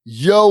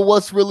Yo,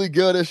 what's really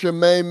good? It's your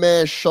main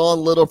man, Sean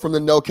Little from the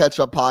No Catch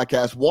Up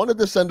podcast. Wanted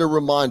to send a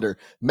reminder.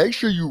 Make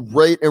sure you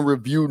rate and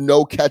review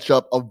No Catch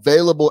Up,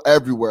 available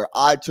everywhere.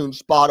 iTunes,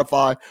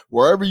 Spotify,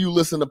 wherever you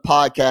listen to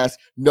podcasts,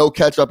 No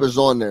Catch Up is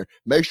on there.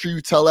 Make sure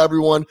you tell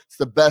everyone it's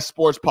the best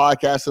sports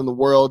podcast in the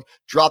world.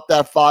 Drop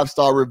that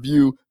 5-star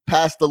review.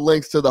 Pass the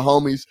links to the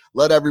homies.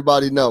 Let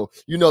everybody know.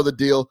 You know the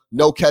deal.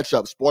 No Catch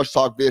Up, Sports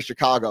Talk via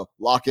Chicago.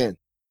 Lock in.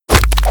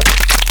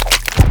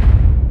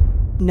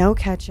 No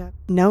ketchup,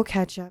 no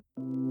ketchup.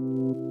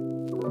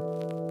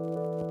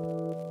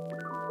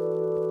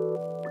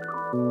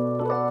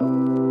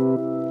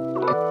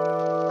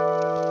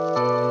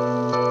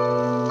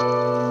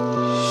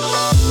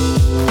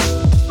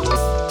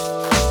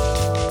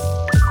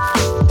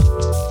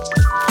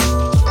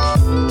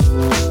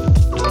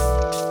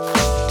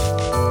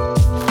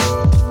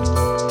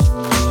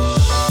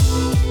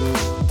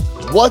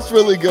 What's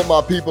really good,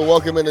 my people?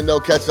 Welcome into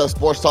No Catch Up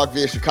Sports Talk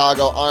via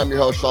Chicago. I'm your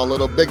host, Sean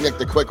Little. Big Nick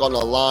the Quick on the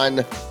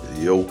line.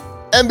 Yo.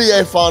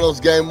 NBA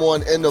Finals Game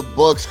 1 in the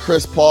books.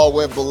 Chris Paul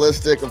went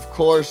ballistic. Of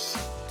course,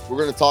 we're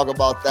going to talk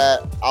about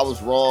that. I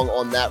was wrong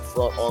on that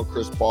front on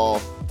Chris Paul.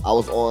 I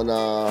was on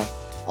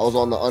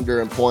the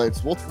under in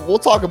points. We'll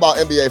talk about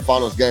NBA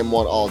Finals Game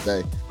 1 all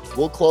day.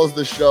 We'll close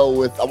the show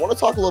with, I want to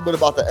talk a little bit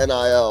about the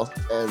NIL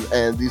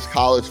and these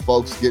college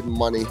folks getting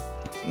money.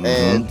 Mm-hmm.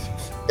 And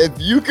if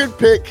you could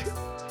pick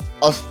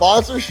a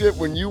sponsorship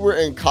when you were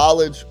in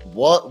college,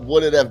 what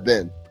would it have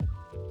been?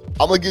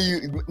 I'm gonna give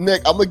you,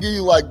 Nick,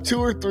 like 2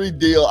 or 3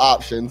 deal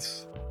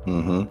options,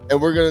 and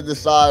we're gonna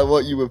decide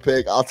what you would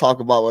pick. I'll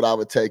talk about what I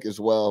would take as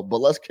well, but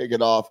let's kick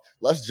it off.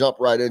 Let's jump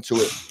right into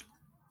it.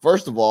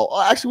 First of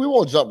all, actually, we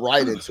won't jump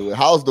right into it.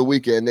 How's the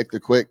weekend, Nick the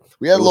Quick?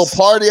 We had a little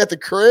party at the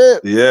crib.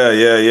 Yeah.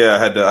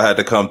 I had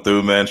to come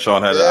through, man.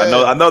 Sean had.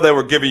 I know they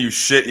were giving you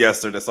shit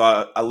yesterday,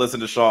 so I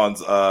listened to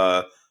Sean's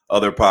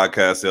other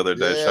podcast the other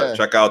day. Yeah.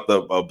 Check out the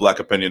Black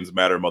Opinions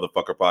Matter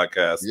motherfucker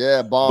podcast.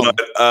 Yeah, bomb.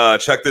 But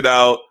checked it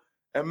out.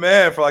 And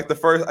man, for like the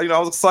first, I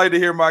was excited to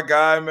hear my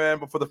guy, man.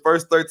 But for the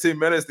first 13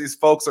 minutes, these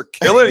folks are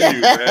killing you,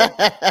 man.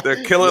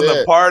 They're killing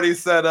the party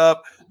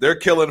setup. They're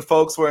killing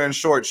folks wearing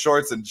short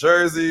shorts and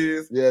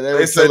jerseys. Yeah,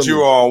 they said you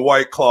were on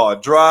White Claw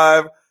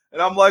Drive.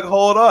 And I'm like,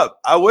 hold up.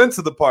 I went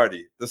to the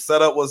party. The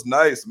setup was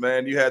nice,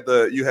 man. You had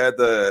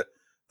the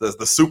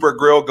super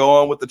grill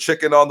going with the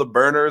chicken on the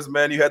burners,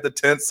 man. You had the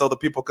tents so the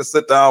people could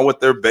sit down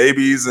with their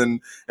babies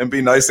and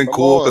be nice and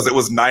cool because it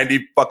was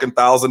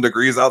 90,000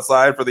 degrees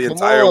outside for the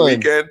entire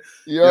weekend.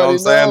 You know what I'm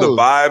saying? The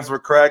vibes were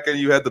cracking.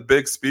 You had the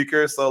big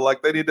speakers, so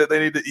like they need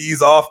to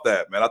ease off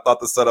that, man. I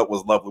thought the setup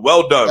was lovely.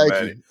 Well done,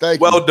 man.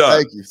 Well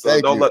done. Thank you. So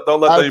don't let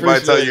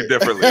anybody tell you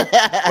differently.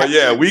 But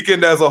yeah,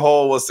 weekend as a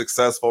whole was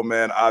successful,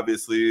 man.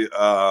 Obviously,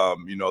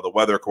 the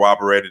weather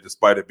cooperated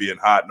despite it being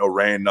hot, no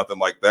rain, nothing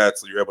like that.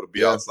 So you're able to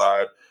be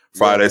outside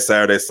Friday,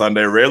 Saturday,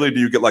 Sunday. Rarely do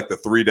you get like the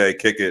 3-day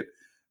kick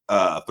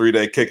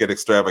it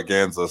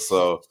extravaganza.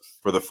 So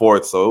for the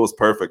 4th, so it was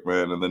perfect,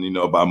 man. And then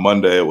by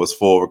Monday it was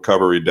full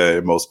recovery day.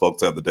 Most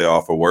folks have the day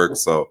off of work,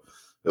 so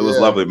it was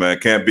lovely, man.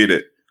 Can't beat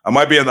it. I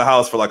might be in the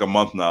house for like a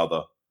month now,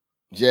 though.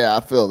 Yeah, I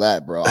feel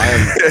that, bro.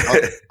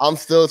 I'm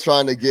still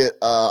trying to get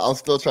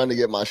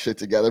my shit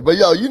together. But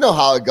yo, you know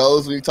how it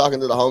goes when you're talking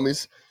to the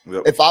homies.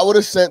 Yep. If I would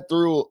have sent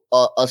through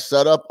a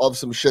setup of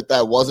some shit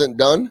that wasn't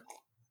done,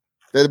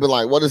 they'd have been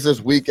like, "What is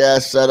this weak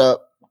ass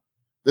setup?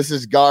 This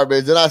is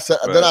garbage." Then I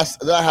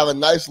have a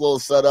nice little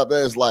setup.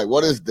 Then it's like,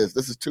 "What is this?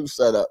 This is too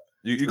setup."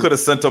 You could have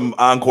sent them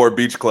Encore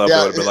Beach Club. They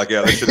would have been like,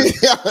 "Yeah, that shit is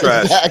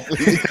trash."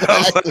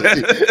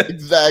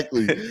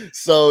 Exactly.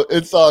 So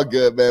it's all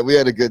good, man. We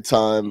had a good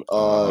time.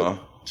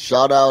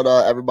 Shout out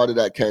everybody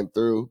that came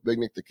through. Big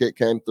Nick the Kid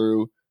came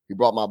through. He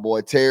brought my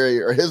boy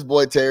Terry, or his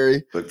boy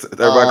Terry.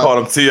 Everybody called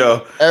him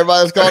T.O.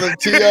 Everybody's called him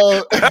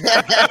T.O.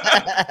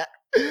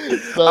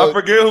 So, I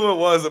forget who it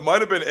was. It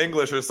might have been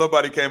English, or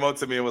somebody came up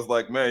to me and was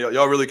like, "Man,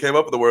 y'all really came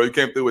up with the word. You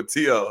came through with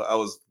T.O." I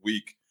was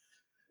weak.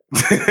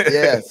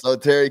 Yeah, so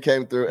Terry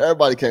came through.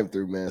 Everybody came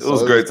through, man. It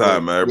was a great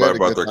time, man. Everybody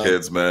brought their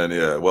kids, man.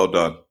 Yeah, well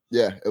done.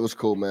 Yeah, it was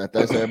cool, man.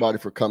 Thanks everybody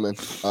for coming.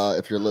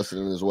 If you're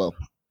listening as well.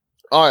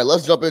 All right,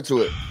 let's jump into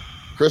it.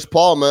 Chris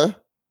Paul, man.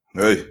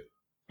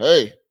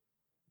 Hey.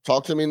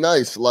 Talk to me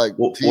nice. Like,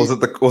 was it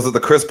the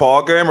Chris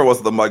Paul game or was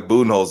it the Mike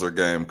Budenholzer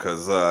game?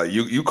 Because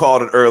you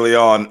called it early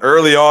on.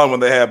 Early on when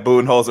they had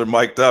Budenholzer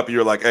mic'd up, you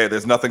were like, "Hey,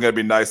 there's nothing gonna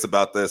be nice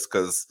about this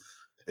because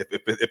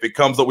if it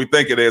comes what we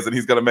think it is, and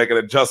he's gonna make an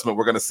adjustment,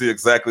 we're gonna see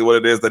exactly what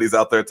it is that he's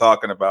out there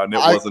talking about." And it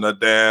wasn't a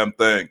damn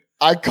thing.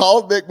 I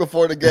called Nick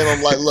before the game.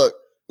 I'm like, "Look,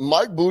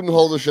 Mike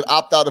Budenholzer should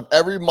opt out of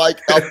every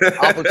mic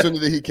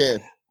opportunity he can.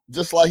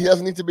 Just like he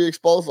doesn't need to be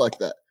exposed like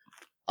that."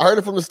 I heard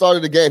it from the start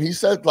of the game. He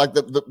said like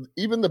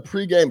even the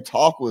pregame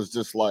talk was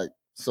just like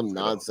some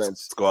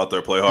nonsense. Let's go out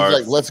there, play hard.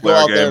 He's like, let's go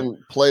out there and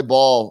play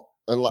ball.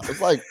 And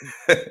it's like,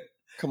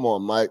 come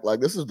on, Mike.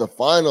 Like, this is the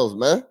finals,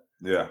 man.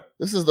 Yeah.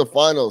 This is the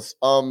finals.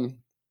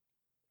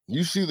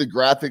 You see the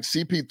graphics.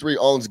 CP3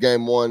 owns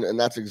game 1, and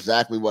that's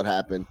exactly what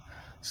happened.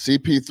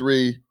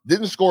 CP3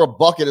 didn't score a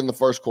bucket in the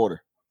first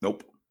quarter.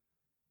 Nope.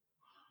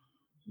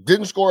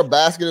 Didn't score a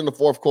basket in the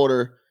fourth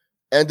quarter.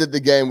 ended the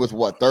game with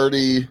what,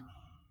 30?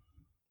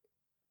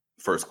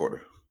 First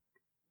quarter.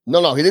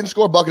 No, he didn't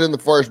score a bucket in the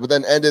first, but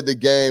then ended the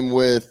game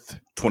with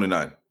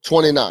 29.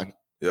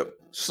 Yep.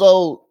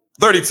 So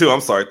 32.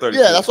 I'm sorry,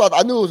 32. Yeah, that's what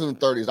I knew it was in the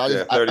 30s.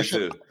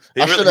 32.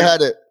 I should have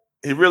had it.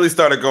 He really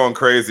started going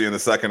crazy in the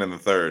second and the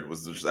third.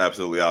 Was just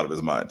absolutely out of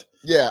his mind.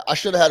 Yeah, I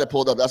should have had it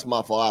pulled up. That's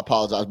my fault. I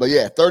apologize. But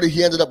yeah, 30.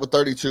 He ended up with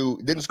 32.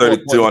 Didn't score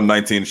 32 on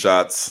 19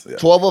 shots. Yeah.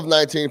 12 of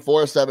 19,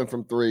 4 of 7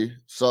 from 3.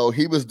 So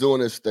he was doing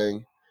his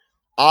thing.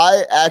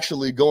 I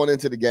actually, going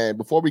into the game,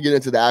 before we get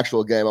into the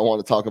actual game, I want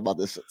to talk about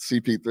this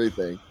CP3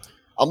 thing.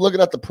 I'm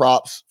looking at the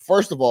props.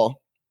 First of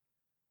all,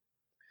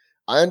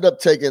 I end up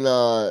taking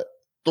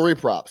 3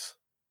 props.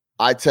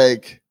 I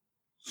take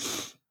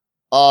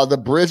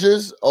the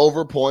Bridges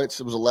over points.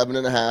 It was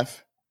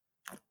 11.5.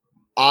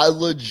 I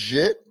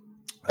legit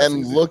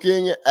am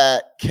looking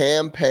at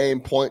campaign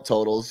point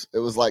totals. It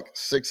was like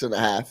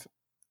 6.5.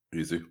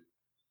 Easy.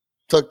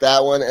 Took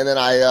that one, and then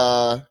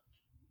I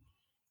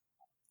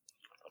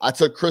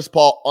took Chris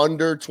Paul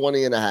under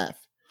 20.5.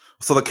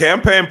 So the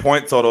campaign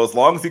point total, as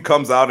long as he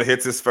comes out and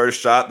hits his first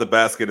shot, the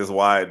basket is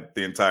wide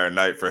the entire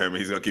night for him.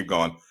 He's gonna keep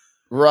going.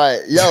 Right.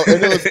 Yo,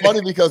 and it was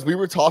funny because we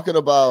were talking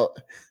about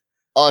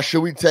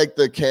should we take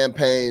the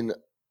campaign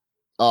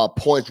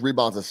points,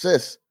 rebounds,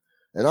 assists?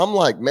 And I'm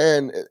like,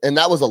 man, and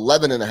that was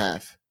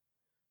 11.5.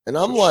 And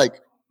I'm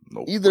like,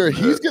 either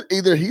he's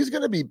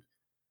gonna be.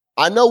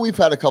 I know we've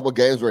had a couple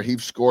games where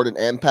he's scored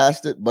and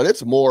passed it, but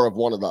it's more of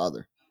one or the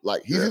other.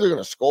 Like he's either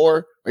gonna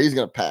score or he's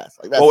gonna pass.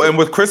 Like that's and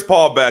with Chris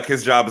Paul back,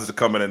 his job is to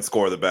come in and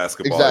score the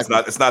basketball. Exactly.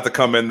 It's not to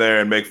come in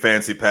there and make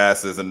fancy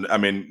passes and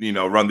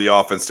run the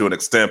offense to an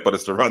extent, but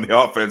it's to run the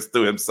offense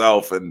through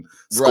himself and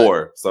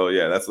score. Right. So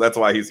yeah, that's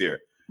why he's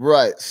here.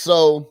 Right.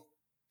 So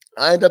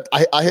I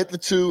hit the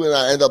 2 and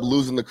I end up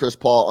losing to Chris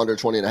Paul under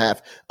 20.5.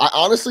 I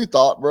honestly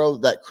thought, bro,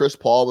 that Chris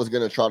Paul was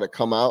gonna try to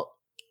come out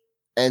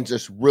and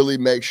just really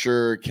make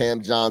sure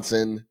Cam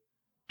Johnson,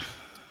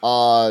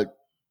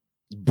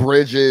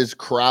 Bridges,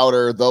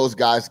 Crowder, those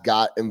guys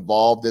got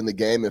involved in the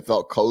game and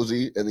felt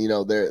cozy and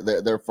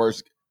their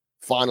first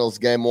finals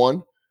game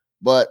 1.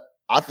 But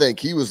I think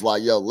he was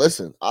like, yo,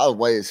 listen, I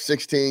waited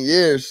 16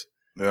 years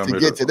to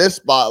get to this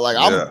spot. Like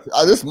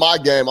this is my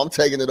game. I'm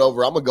taking it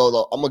over. I'm gonna go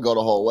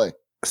the whole way.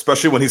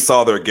 Especially when he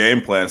saw their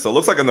game plan. So it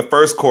looks like in the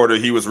first quarter,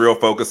 he was real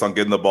focused on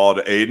getting the ball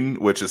to Aiden,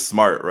 which is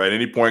smart, right?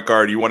 Any point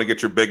guard, you want to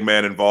get your big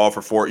man involved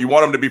for 4. You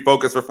want him to be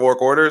focused for 4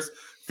 quarters.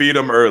 Feed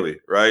him early,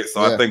 right?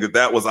 So I think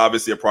that was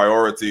obviously a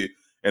priority.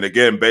 And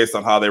again, based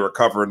on how they were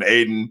covering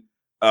Aiden,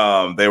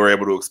 they were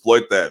able to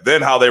exploit that.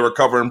 Then how they were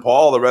covering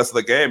Paul the rest of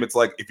the game, it's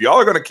like, if y'all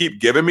are going to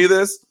keep giving me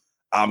this,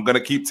 I'm going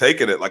to keep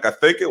taking it. Like, I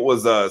think it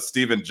was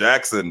Steven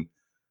Jackson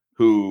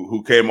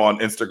who came on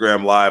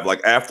Instagram Live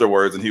like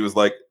afterwards, and he was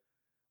like,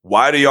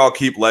 why do y'all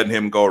keep letting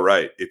him go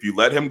right? If you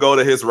let him go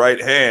to his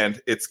right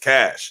hand, it's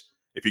cash.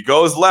 If he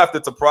goes left,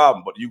 it's a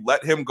problem. But you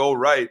let him go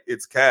right,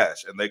 it's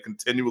cash. And they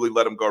continually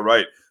let him go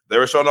right. They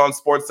were shown on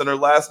SportsCenter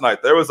last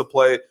night. There was a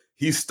play.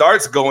 He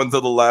starts going to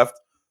the left,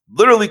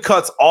 literally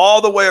cuts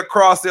all the way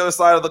across the other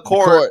side of the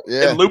court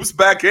and loops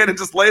back in and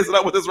just lays it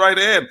up with his right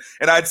hand.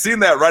 And I'd seen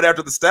that right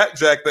after the Stack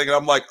Jack thing. And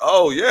I'm like,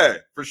 oh, yeah,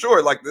 for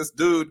sure. Like, this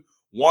dude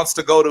wants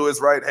to go to his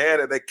right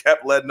hand, and they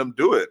kept letting him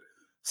do it.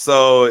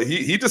 So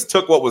he just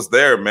took what was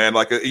there, man.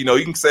 Like, you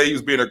can say he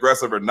was being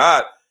aggressive or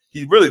not.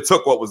 He really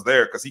took what was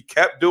there because he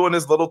kept doing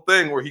his little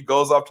thing where he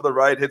goes off to the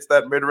right, hits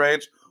that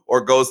mid-range, or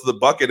goes to the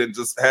bucket and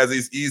just has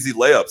these easy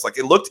layups. Like,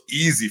 it looked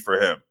easy for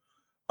him.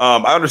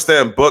 I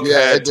understand Book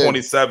had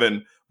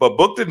 27, but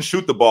Book didn't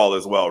shoot the ball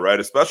as well, right?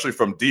 Especially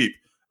from deep.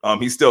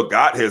 He still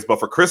got his. But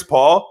for Chris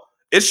Paul,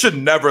 it should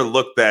never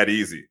look that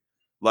easy.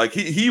 Like,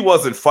 he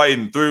wasn't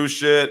fighting through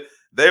shit.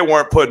 They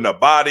weren't putting a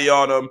body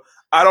on him.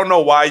 I don't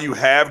know why you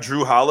have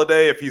Drew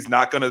Holiday if he's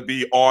not going to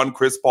be on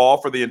Chris Paul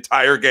for the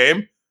entire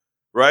game,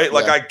 right?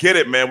 Like, I get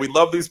it, man. We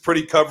love these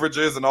pretty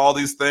coverages and all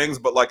these things,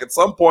 but, like, at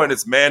some point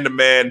it's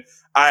man-to-man.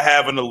 I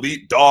have an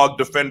elite dog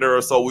defender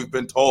or so we've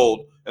been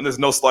told, and there's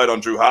no slight on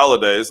Drew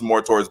Holiday. It's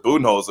more towards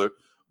Budenholzer.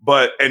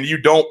 And you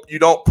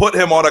don't put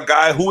him on a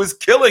guy who is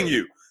killing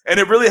you. And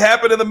it really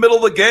happened in the middle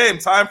of the game.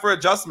 Time for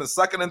adjustments,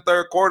 second and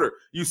third quarter.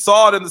 You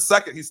saw it in the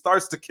second. He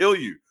starts to kill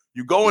you.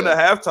 You go into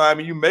halftime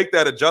and you make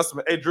that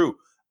adjustment. Hey, Drew,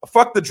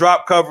 fuck the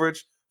drop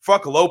coverage.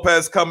 Fuck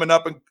Lopez coming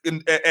up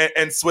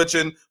and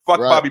switching. Fuck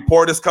Bobby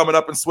Portis coming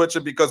up and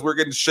switching because we're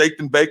getting shaked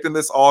and baked in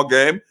this all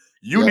game.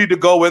 You need to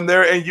go in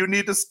there and you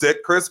need to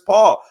stick Chris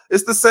Paul.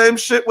 It's the same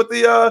shit with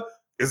the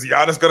is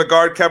Giannis going to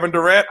guard Kevin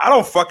Durant? I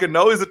don't fucking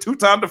know. He's a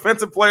 2-time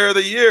defensive player of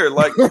the year.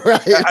 Like,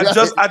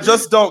 I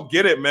just don't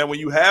get it, man. When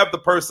you have the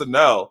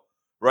personnel,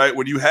 right?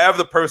 When you have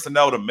the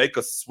personnel to make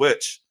a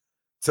switch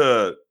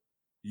to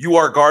you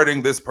are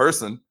guarding this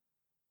person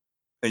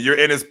and you're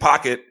in his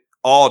pocket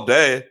all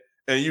day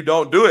and you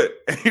don't do it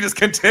and you just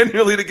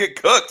continually to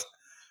get cooked.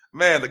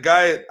 Man, the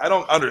guy, I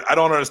don't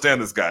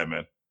understand this guy,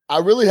 man. I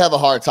really have a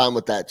hard time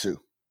with that too,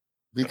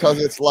 because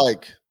it's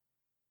like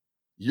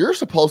you're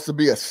supposed to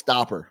be a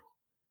stopper.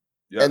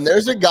 Yes. And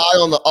there's a guy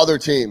on the other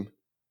team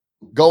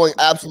going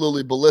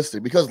absolutely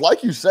ballistic because,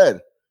 like you said,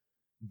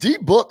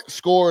 D-Book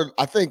scored,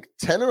 I think,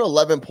 10 or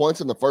 11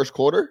 points in the first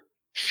quarter,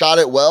 shot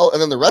it well,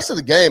 and then the rest of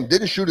the game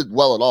didn't shoot it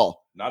well at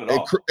all. Not at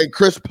all. And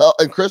Chris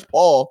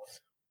Paul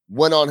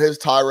went on his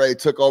tirade,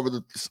 took over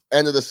the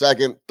end of the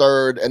second,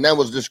 third, and then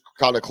was just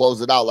kind of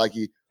closed it out like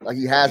he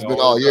has been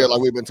all year, like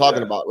we've been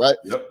talking about, right?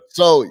 Yep.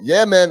 So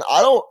yeah, man,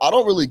 I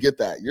don't really get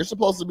that. You're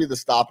supposed to be the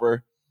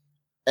stopper,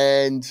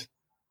 and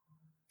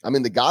I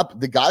mean the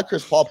guy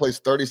Chris Paul plays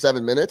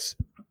 37 minutes.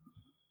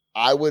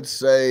 I would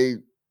say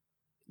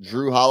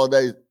Drew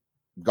Holiday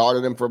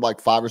guarded him for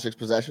like 5 or 6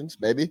 possessions,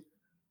 maybe.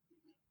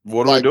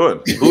 What are we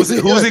doing? Who's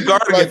he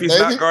guarding if he's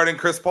not guarding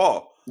Chris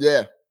Paul?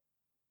 Yeah.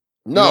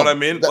 No, you know what I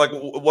mean? Like,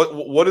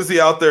 what is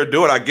he out there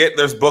doing? I get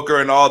there's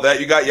Booker and all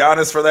that. You got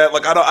Giannis for that.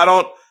 Like, I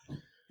don't.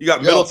 You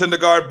got Middleton to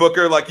guard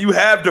Booker. Like, you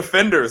have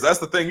defenders. That's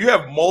the thing. You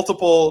have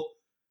multiple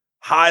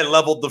high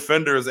level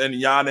defenders in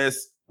Giannis,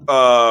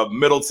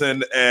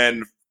 Middleton,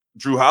 and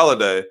Drew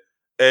Holiday,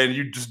 and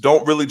you just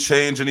don't really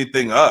change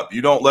anything up.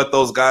 You don't let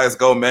those guys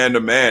go man to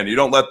man. You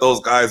don't let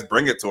those guys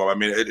bring it to him. I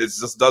mean, it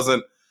just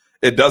doesn't.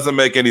 It doesn't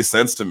make any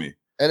sense to me.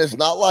 And it's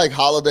not like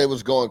Holiday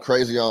was going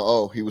crazy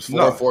on, he was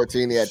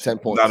 4-14, he had 10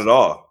 points. Not at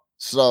all.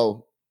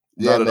 So,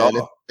 yeah, man.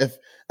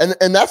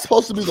 And that's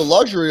supposed to be the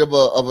luxury of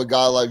a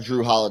guy like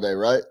Drew Holiday,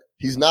 right?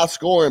 He's not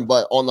scoring,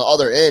 but on the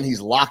other end,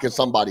 he's locking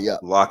somebody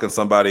up.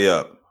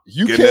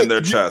 Getting in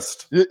their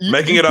chest.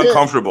 Making it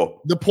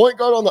uncomfortable. The point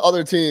guard on the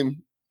other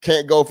team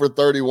can't go for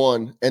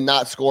 31 and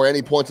not score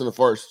any points in the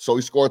first. So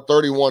he scored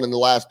 31 in the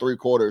last 3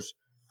 quarters.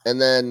 And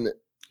then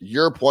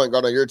your point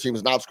guard on your team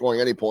is not scoring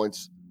any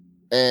points.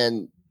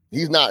 And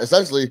he's not,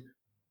 essentially,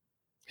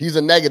 he's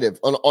a negative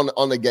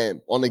on the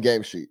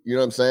game sheet. You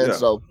know what I'm saying? Yeah.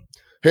 So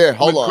here,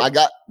 hold on. I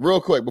got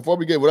real quick before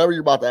we get whatever you're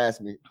about to ask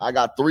me. I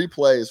got 3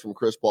 plays from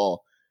Chris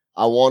Paul.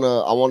 I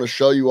wanna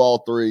show you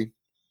all 3.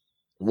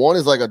 One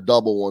is like a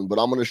double one, but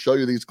I'm gonna show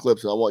you these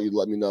clips and I want you to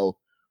let me know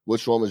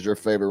which one was your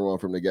favorite one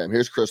from the game.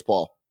 Here's Chris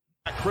Paul.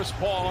 Chris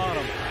Paul on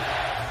him.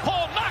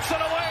 Paul knocks it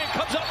away,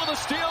 comes up with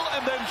a steal,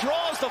 and then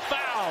draws the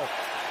foul.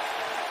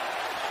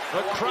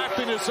 The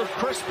craftiness of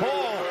Chris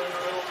Paul.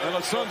 And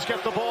the Suns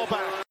get the ball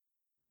back.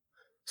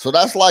 So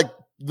that's like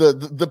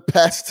the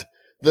pest,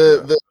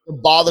 the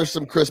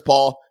bothersome Chris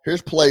Paul.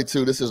 Here's play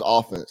 2. This is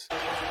offense.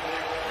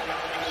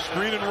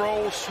 Screen and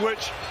roll,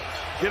 switch,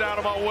 get out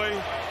of my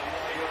way,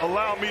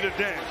 allow me to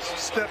dance.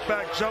 Step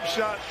back, jump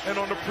shot, and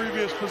on the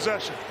previous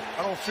possession,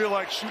 I don't feel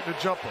like shooting a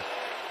jumper.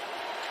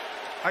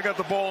 I got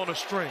the ball on a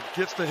string.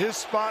 Gets to his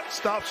spot,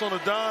 stops on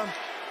a dime,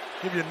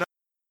 give you a.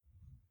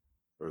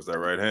 Where's that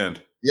right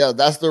hand? Yeah,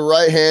 that's the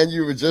right hand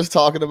you were just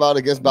talking about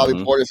against Bobby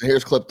Portis. And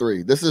here's clip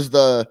 3. This is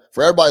for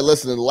everybody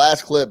listening, the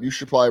last clip you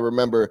should probably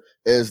remember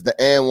is the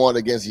and one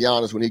against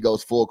Giannis when he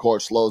goes full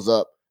court, slows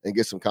up, and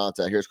gets some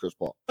contact. Here's Chris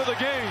Paul. The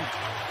game.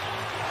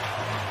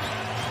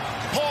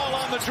 Paul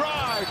on the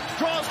drive,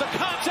 draws the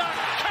contact,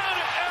 count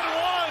it, and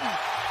 1.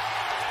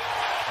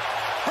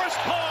 Chris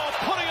Paul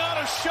putting on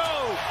a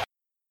show.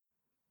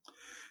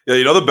 Yeah,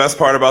 you know the best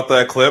part about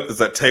that clip is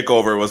that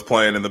TakeOver was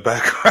playing in the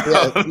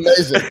background. Yeah,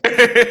 it's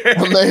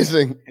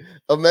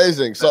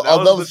amazing. So that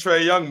was the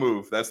Trae Young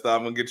move. That's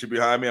I'm gonna get you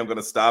behind me. I'm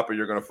gonna stop, or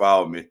you're gonna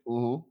foul me.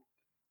 Mm-hmm.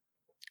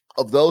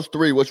 Of those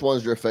 3, which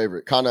one's your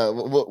favorite? Kind of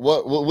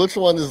which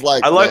one is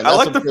like? I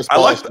like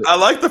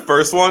the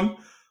first one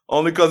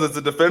only because it's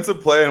a defensive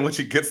play in which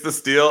he gets the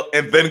steal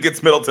and then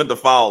gets Middleton to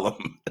foul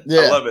him. Yeah,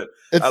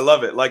 I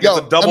love it. Like it's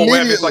a double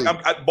whammy. It's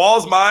like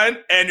ball's mine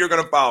and you're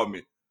gonna foul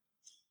me.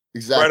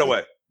 Exactly. Right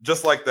away.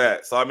 Just like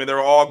that. So, I mean, they're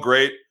all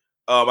great.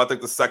 I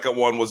think the second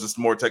one was just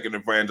more taking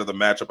advantage of the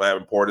matchup by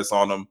having Portis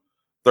on them.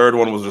 Third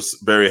one was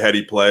just very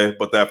heady play.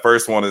 But that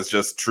first one is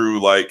just true,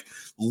 like,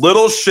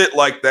 little shit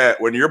like that.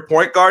 When your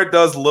point guard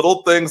does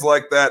little things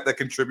like that that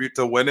contribute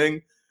to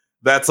winning,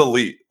 that's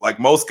elite. Like,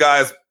 most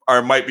guys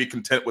might be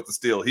content with the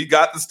steal. He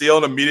got the steal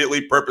and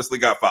immediately purposely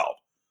got fouled.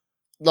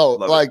 No,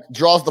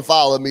 draws the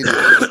foul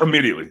immediately.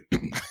 Immediately.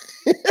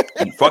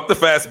 Fuck the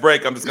fast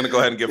break. I'm just going to go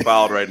ahead and get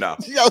fouled right now.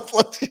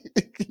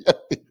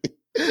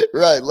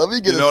 Right. Let me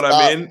get what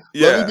I mean?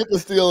 Yeah. Let me get the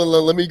steal and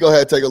let me go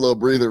ahead and take a little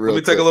breather real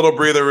quick. Let me take a little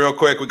breather real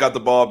quick. We got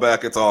the ball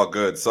back. It's all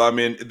good. So, I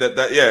mean, and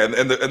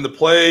the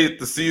play,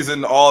 the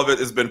season, all of it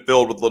has been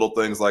filled with little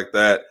things like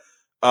that.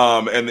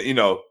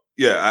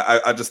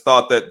 I just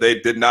thought that they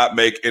did not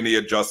make any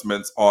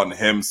adjustments on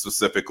him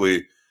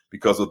specifically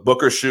because with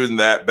Booker shooting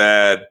that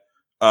bad,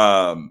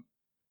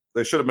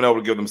 they should have been able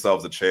to give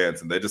themselves a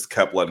chance, and they just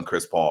kept letting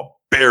Chris Paul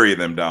bury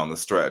them down the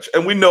stretch.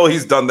 And we know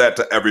he's done that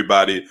to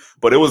everybody,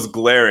 but it was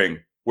glaring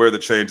where the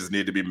changes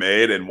need to be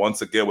made. And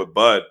once again with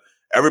Bud,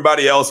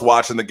 everybody else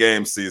watching the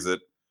game sees it.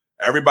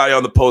 Everybody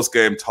on the post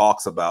game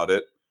talks about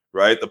it,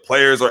 right? The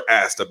players are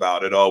asked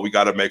about it. Oh, we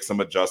got to make some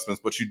adjustments,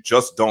 but you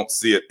just don't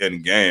see it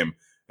in game.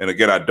 And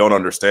again, I don't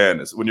understand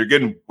this. When you're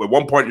getting, at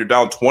one point you're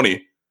down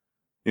 20,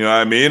 you know what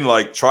I mean?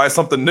 Like, try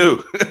something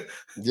new.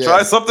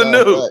 Try something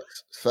new.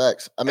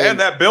 Facts. I mean, and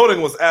that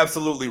building was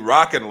absolutely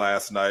rocking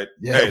last night.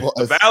 Yeah,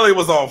 the Valley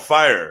was on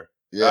fire.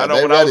 Yeah, I know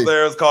when I was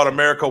there, it's called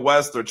America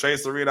West or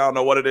Chase Arena. I don't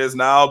know what it is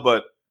now,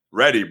 but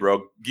ready,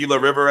 bro. Gila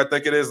River, I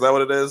think it is. Is that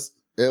what it is?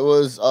 It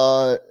was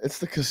it's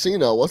the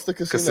casino. What's the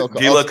casino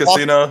called? Gila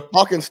Casino.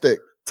 Talking Stick.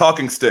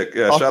 Talking Stick.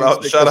 Yeah,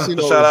 Talking shout Stick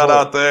out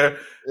out there.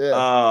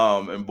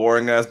 Yeah. In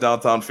boring ass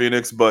downtown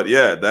Phoenix. But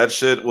yeah, that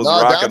shit was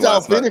rocking.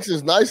 Downtown Phoenix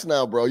is nice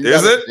now, bro.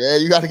 Is it? Yeah,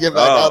 you gotta get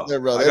back out there,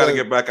 bro. I gotta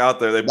get back out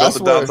there. They built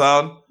the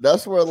downtown.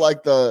 That's where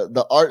like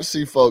the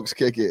artsy folks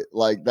kick it.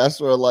 Like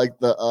that's where like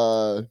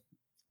the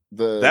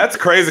That's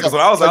crazy because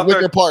when I was out there,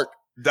 Wicker Park.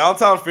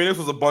 Downtown Phoenix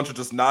was a bunch of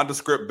just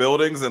nondescript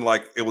buildings, and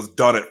like it was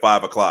done at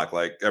 5 o'clock.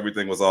 Like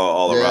everything was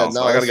all around.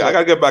 So I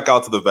gotta get back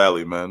out to the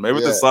valley, man. Maybe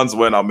if the Suns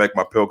win, I'll make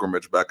my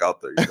pilgrimage back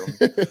out there.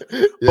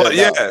 You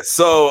know?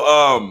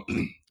 So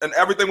and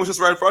everything was just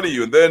right in front of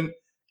you. And then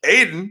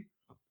Aiden,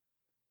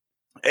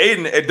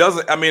 it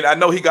doesn't. I mean, I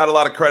know he got a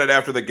lot of credit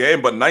after the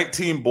game, but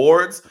 19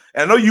 boards.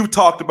 And I know you've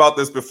talked about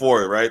this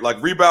before, right?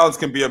 Like rebounds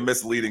can be a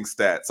misleading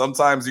stat.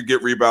 Sometimes you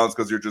get rebounds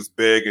because you're just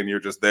big and you're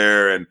just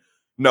there. And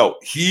no,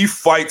 he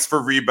fights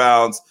for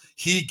rebounds.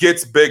 He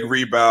gets big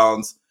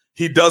rebounds.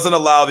 He doesn't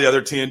allow the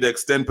other team to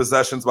extend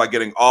possessions by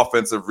getting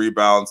offensive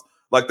rebounds.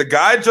 Like the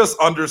guy just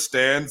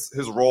understands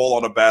his role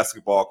on a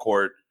basketball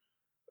court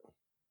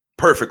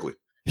perfectly.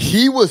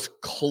 He was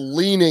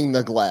cleaning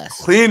the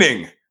glass.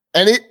 Anything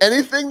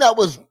that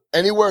was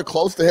anywhere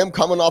close to him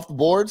coming off the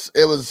boards,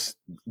 it was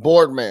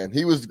board man.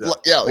 He was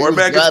board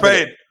man gets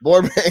paid.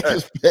 Board man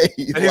gets paid.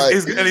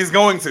 And he's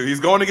going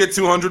to get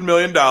 $200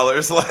 million.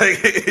 Like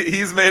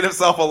he's made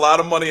himself a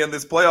lot of money in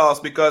this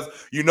playoffs because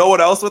you know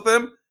what else with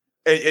him?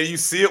 And you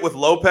see it with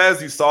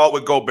Lopez, you saw it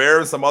with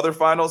Gobert in some other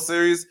final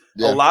series.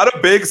 Yeah. A lot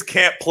of bigs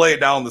can't play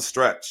down the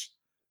stretch.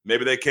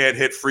 Maybe they can't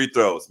hit free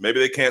throws. Maybe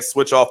they can't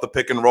switch off the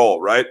pick and roll,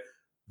 right?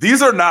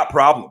 These are not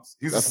problems.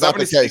 He's a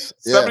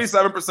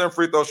 77%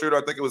 free throw shooter.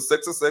 I think it was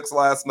 6 of 6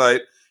 last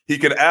night. He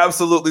can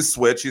absolutely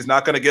switch. He's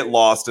not going to get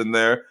lost in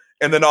there.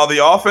 And then on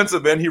the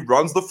offensive end, he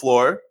runs the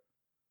floor,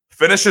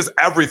 finishes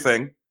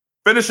everything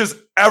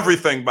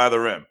by the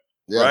rim,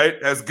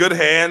 right? Has good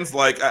hands.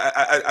 Like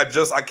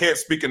I can't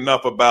speak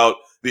enough about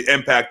the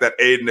impact that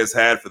Aiden has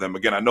had for them.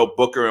 Again, I know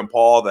Booker and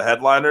Paul, the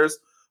headliners,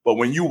 but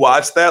when you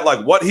watch that,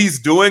 like what he's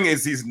doing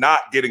is he's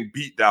not getting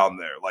beat down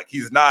there. Like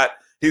he's not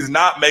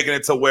making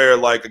it to where,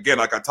 like, again,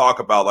 like I talk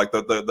about, like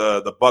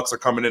the Bucks are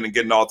coming in and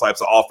getting all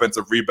types of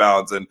offensive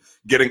rebounds and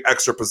getting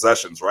extra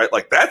possessions, right?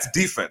 Like that's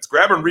defense.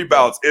 Grabbing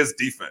rebounds is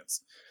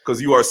defense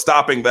because you are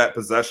stopping that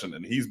possession,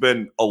 and he's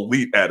been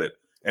elite at it.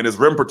 And his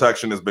rim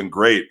protection has been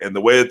great, and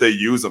the way that they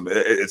use him,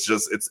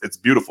 it's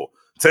beautiful.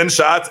 10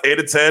 shots, 8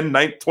 of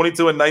 10,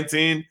 22 and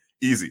 19,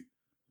 easy.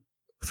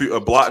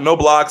 No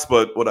blocks,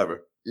 but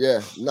whatever.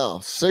 Yeah, no,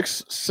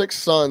 six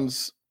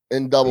Suns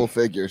in double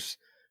figures.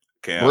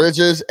 Cam.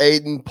 Bridges,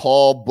 Aiden,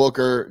 Paul,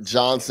 Booker,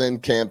 Johnson,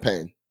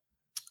 Campaign.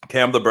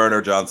 Cam the Burner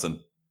Johnson,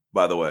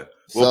 by the way.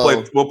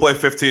 We'll play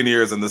 15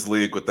 years in this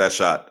league with that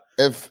shot.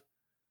 What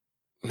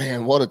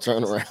a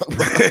turnaround.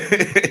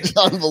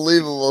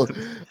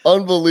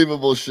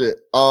 Unbelievable shit.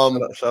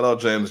 Shout out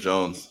James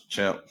Jones,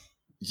 champ.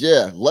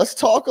 Yeah, let's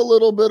talk a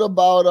little bit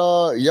about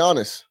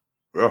Giannis.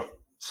 Yeah.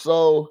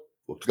 So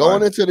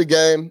going into the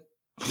game,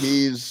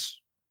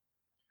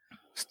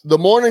 the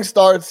morning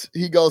starts,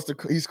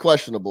 he's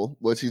questionable,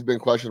 which he's been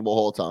questionable the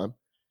whole time.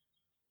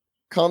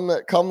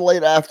 Come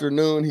late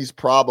afternoon, he's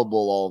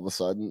probable all of a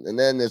sudden. And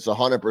then it's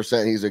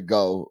 100% he's a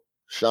go.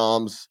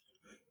 Shams,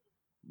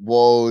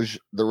 Woj,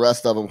 the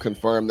rest of them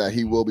confirmed that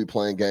he will be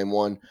playing game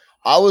one.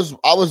 I was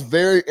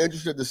very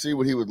interested to see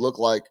what he would look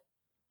like.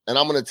 And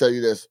I'm going to tell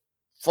you this.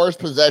 First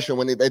possession,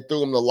 when they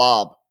threw him the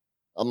lob,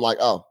 I'm like,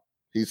 oh,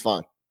 he's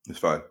fine. He's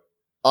fine.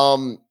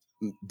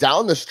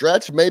 Down the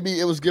stretch,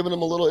 maybe it was giving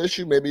him a little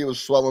issue. Maybe it was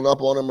swelling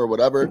up on him or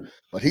whatever.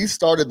 But he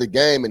started the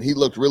game and he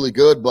looked really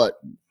good. But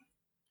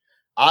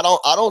I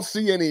don't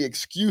see any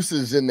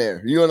excuses in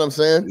there. You know what I'm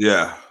saying?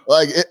 Yeah.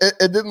 Like it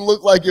didn't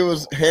look like it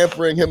was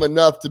hampering him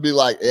enough to be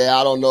like, yeah,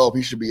 I don't know if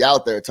he should be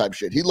out there type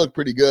shit. He looked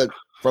pretty good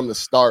from the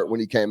start when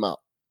he came out.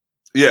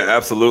 Yeah,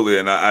 absolutely.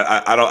 And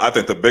I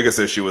think the biggest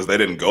issue is they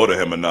didn't go to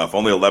him enough.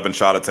 Only 11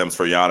 shot attempts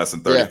for Giannis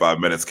in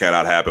 35 minutes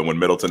cannot happen when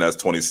Middleton has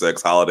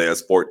 26, Holiday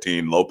has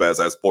 14, Lopez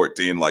has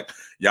 14. Like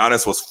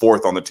Giannis was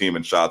 4th on the team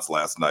in shots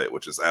last night,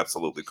 which is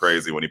absolutely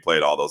crazy when he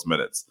played all those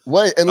minutes.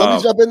 Wait, and let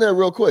me jump in there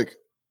real quick.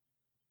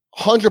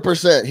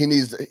 100% he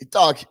needs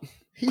dog.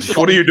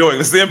 What are you doing?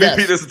 This is the MVP.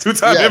 Yes. This is a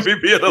 2-time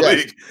MVP of the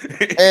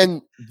league.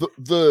 And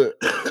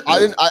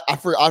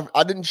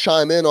I didn't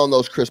chime in on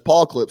those Chris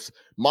Paul clips.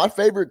 My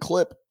favorite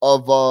clip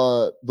of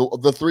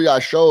the 3 I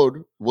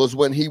showed was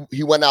when he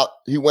went at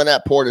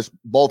Portis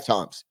both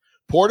times.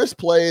 Portis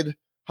played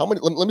how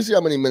many? Let me see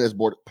how many minutes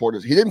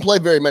Portis. He didn't play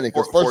very many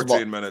because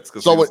 14 minutes.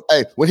 So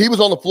when he was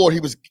on the floor, he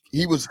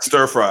was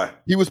stir fry.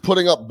 He was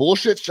putting up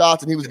bullshit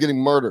shots and he was getting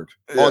murdered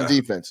on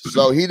defense.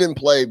 So he didn't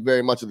play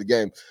very much of the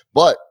game.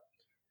 But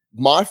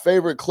my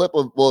favorite clip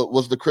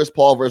was the Chris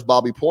Paul versus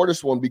Bobby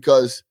Portis one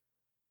because,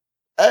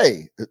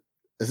 hey,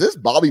 is this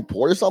Bobby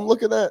Portis I'm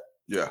looking at?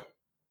 Yeah.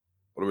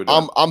 What are we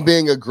doing? I'm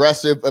being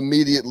aggressive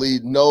immediately.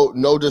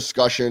 No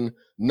discussion.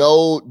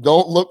 No,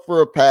 don't look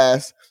for a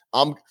pass.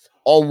 I'm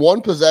on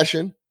one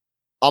possession.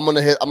 I'm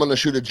gonna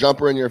shoot a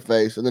jumper in your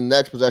face, and the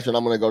next possession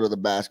I'm gonna go to the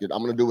basket.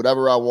 I'm gonna do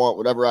whatever I want,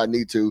 whatever I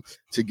need to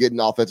get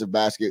an offensive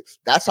basket.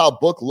 That's how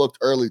Book looked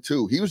early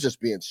too. He was just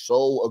being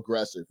so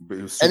aggressive.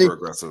 He was super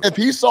aggressive. If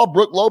he saw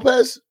Brook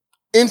Lopez,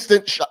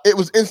 instant shot. It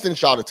was instant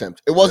shot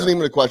attempt. It wasn't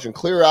even a question.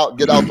 Clear out,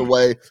 get out the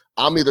way.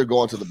 I'm either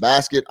going to the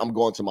basket, I'm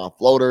going to my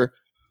floater,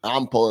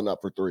 I'm pulling up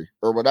for three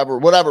or whatever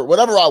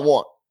I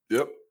want.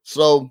 Yep.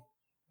 So.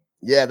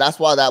 Yeah, that's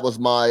why that was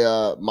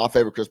my my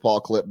favorite Chris Paul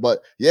clip.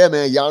 But yeah,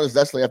 man, Giannis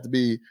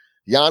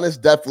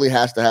definitely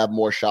has to have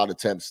more shot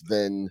attempts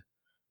than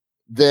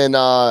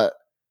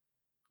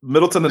Middleton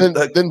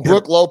than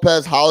Brook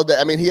Lopez, Holiday.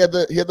 I mean, he had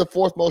the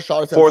fourth most shot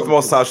attempts. Fourth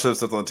most shot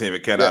attempts on the team.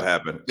 It cannot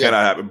happen.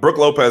 Cannot happen. Brook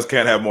Lopez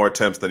can't have more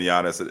attempts than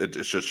Giannis.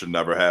 It should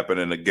never happen.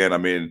 And again, I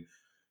mean,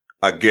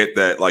 I get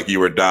that like you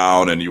were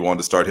down and you wanted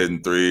to start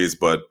hitting threes,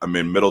 but I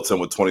mean,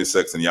 Middleton with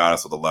 26 and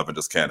Giannis with 11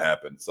 just can't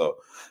happen. So.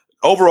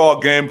 Overall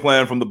game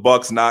plan from the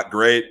Bucks not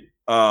great.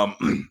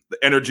 The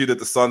energy that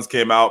the Suns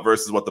came out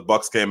versus what the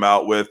Bucks came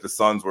out with. The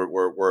Suns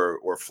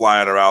were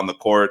flying around the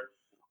court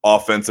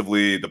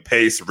offensively. The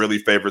pace really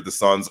favored the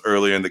Suns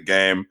early in the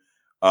game,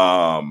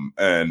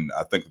 and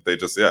I think that they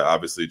just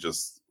obviously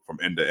just from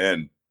end to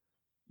end,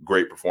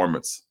 great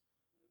performance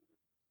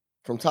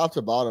from top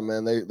to bottom.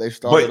 Man, they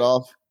started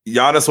off.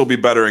 Giannis will be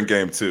better in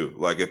game 2.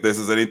 Like if this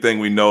is anything,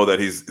 we know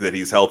that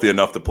he's healthy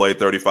enough to play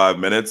 35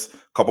 minutes, a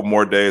couple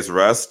more days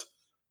rest.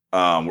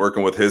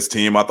 Working with his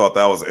team, I thought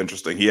that was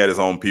interesting. He had his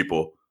own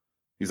people.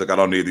 He's like, I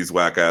don't need these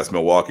whack-ass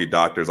Milwaukee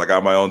doctors. I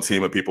got my own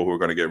team of people who are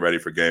going to get ready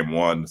for game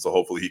 1. So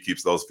hopefully he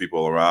keeps those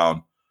people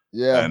around.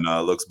 Yeah. And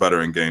looks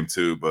better in game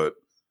 2. But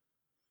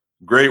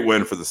great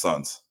win for the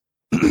Suns.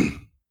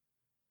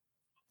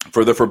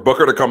 For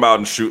Booker to come out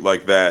and shoot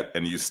like that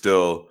and you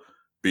still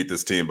beat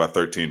this team by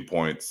 13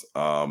 points,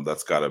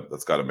 that's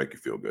gotta make you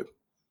feel good.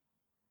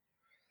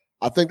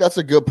 I think that's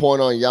a good point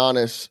on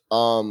Giannis.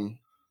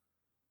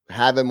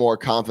 Having more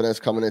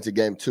confidence coming into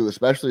game 2,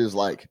 especially is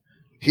like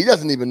he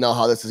doesn't even know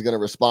how this is going to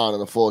respond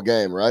in a full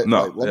game, right?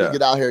 No, like, let me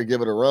get out here and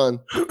give it a run.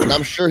 And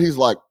I'm sure he's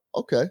like,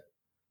 okay.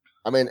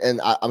 I mean, and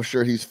I'm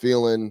sure he's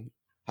feeling,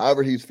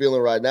 however he's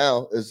feeling right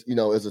now is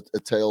a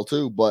tale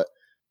too. But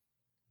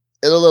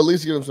it'll at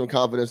least give him some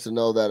confidence to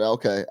know that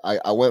okay,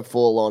 I went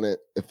full on it.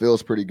 It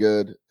feels pretty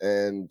good,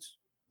 and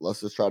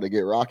let's just try to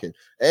get rocking.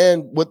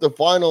 And with the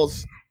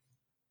finals.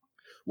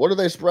 What do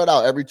they spread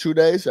out? Every 2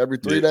 days? Every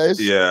 3 days?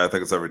 Yeah, I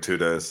think it's every 2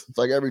 days. It's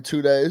like every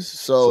 2 days.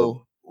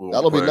 So we'll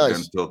that'll be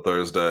nice. Until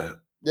Thursday.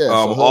 Yeah.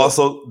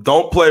 Also,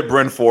 don't play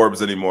Bryn Forbes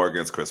anymore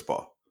against Chris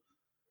Paul.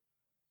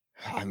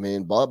 I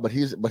mean, but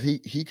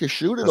he could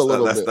shoot it a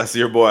little bit. That's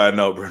your boy. I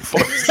know, Bryn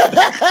Forbes.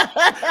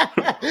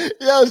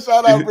 Yeah,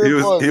 shout out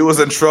Bryn Forbes. He was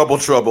in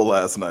trouble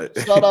last night.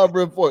 Shout out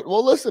Bryn Forbes.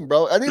 Well, listen,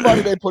 bro.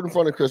 Anybody they put in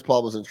front of Chris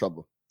Paul was in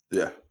trouble.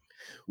 Yeah.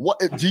 What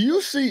do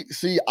you see?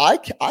 I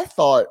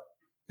thought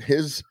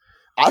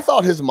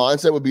his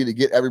mindset would be to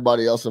get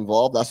everybody else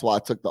involved. That's why I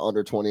took the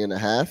under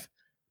 20.5.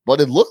 But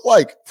it looked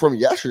like from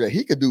yesterday,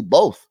 he could do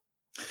both.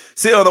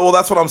 See, well,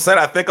 that's what I'm saying.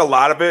 I think a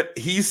lot of it,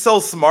 he's so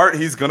smart,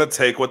 he's going to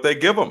take what they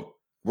give him.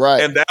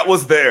 Right. And that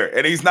was there.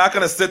 And he's not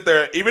going to sit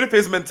there, even if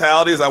his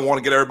mentality is I want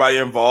to get everybody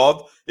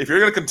involved. If you're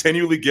going to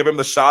continually give him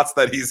the shots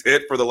that he's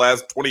hit for the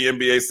last 20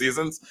 NBA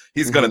seasons,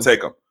 he's going to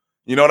take them.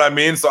 You know what I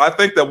mean? So I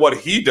think that what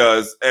he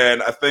does,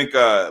 and I think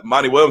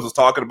Monty Williams was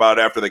talking about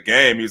it after the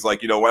game. He's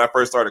like, when I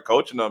first started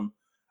coaching him,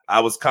 I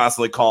was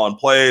constantly calling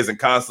plays and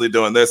constantly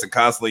doing this and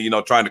constantly,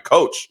 trying to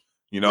coach,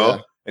 Yeah.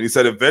 And he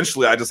said,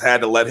 eventually I just had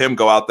to let him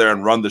go out there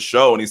and run the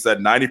show. And he said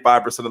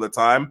 95% of the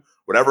time,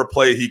 whatever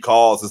play he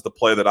calls is the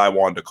play that I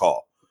wanted to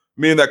call.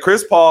 Meaning that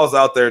Chris Paul is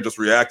out there just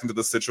reacting to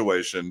the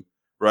situation,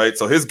 right?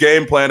 So his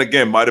game plan,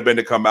 again, might have been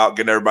to come out,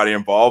 getting everybody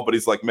involved. But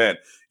he's like, man,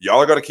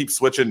 y'all are going to keep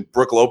switching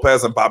Brook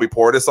Lopez and Bobby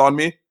Portis on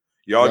me.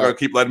 Y'all are going to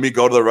keep letting me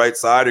go to the right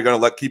side. You're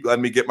going to keep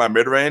letting me get my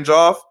mid-range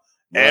off.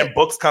 Right. And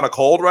Book's kind of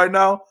cold right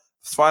now.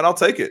 It's fine. I'll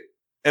take it.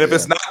 And if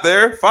it's not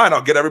there, fine.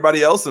 I'll get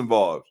everybody else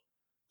involved.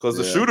 Because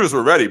the shooters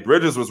were ready.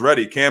 Bridges was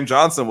ready. Cam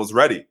Johnson was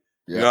ready.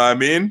 Yeah. You know what I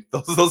mean?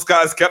 Those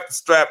guys kept the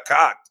strap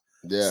cocked.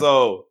 Yeah.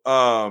 So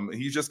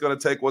he's just going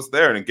to take what's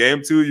there. And in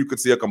game 2, you could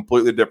see a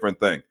completely different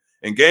thing.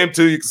 In game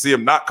 2, you can see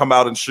him not come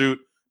out and shoot,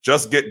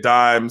 just get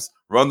dimes,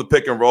 run the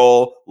pick and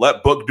roll,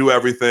 let Book do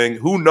everything.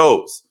 Who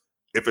knows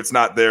if it's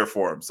not there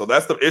for him? So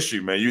that's the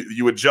issue, man.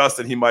 You adjust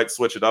and he might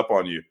switch it up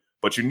on you.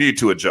 But you need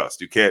to adjust.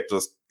 You can't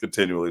just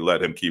continually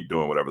let him keep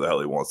doing whatever the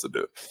hell he wants to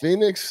do.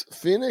 Phoenix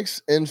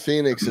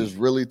is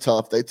really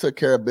tough. They took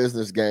care of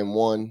business game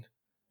 1.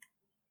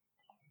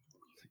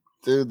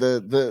 Dude,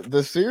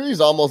 the series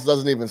almost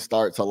doesn't even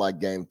start till like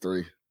game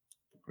 3.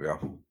 Yeah.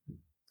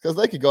 Because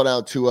they could go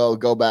down 2-0,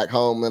 go back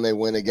home, and they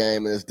win a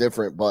game, and it's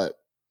different. But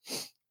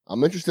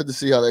I'm interested to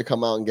see how they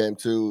come out in game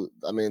 2.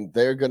 I mean,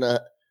 they're gonna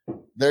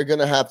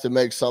have to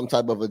make some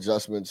type of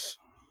adjustments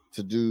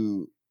to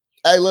do.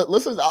 Hey,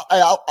 listen,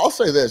 I'll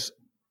say this.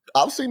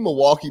 I've seen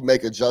Milwaukee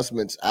make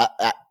adjustments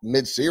at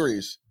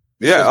mid-series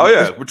Yeah. Oh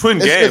yeah. Between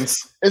games,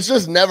 it's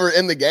just never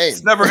in the game.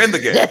 It's never in the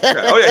game.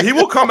 Yeah. Oh yeah. He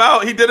will come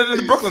out. He did it in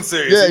the Brooklyn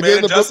series. Yeah, he made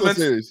did adjustments.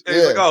 The Brooklyn series.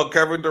 He's like, oh,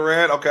 Kevin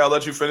Durant. Okay, I'll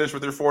let you finish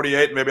with your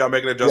 48. Maybe I'll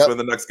make an adjustment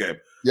in the next game.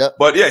 Yep.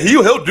 But yeah,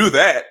 he'll do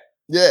that.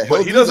 Yeah.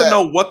 But he doesn't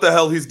know what the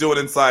hell he's doing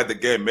inside the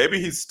game. Maybe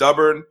he's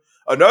stubborn.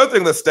 Another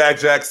thing that Stack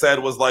Jack said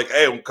was like,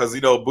 hey, because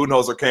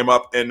Budenholzer came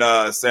up in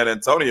San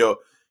Antonio.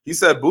 He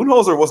said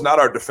Budenholzer was not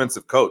our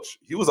defensive coach.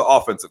 He was an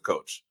offensive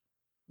coach.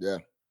 Yeah.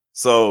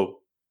 So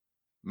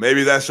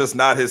maybe that's just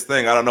not his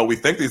thing. I don't know. We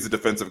think he's a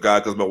defensive guy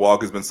because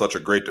Milwaukee's been such a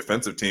great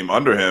defensive team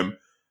under him.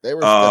 They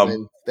were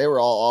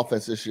all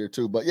offense this year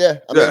too. But I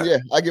get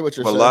what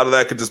you're saying. A lot of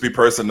that could just be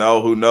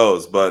personnel. Who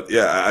knows? But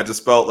yeah, I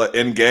just felt like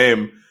in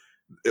game,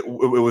 it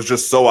was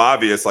just so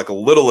obvious, like a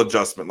little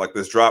adjustment, like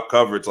this drop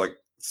coverage, like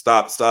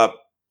stop.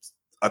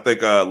 I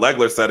think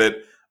Legler said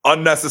it,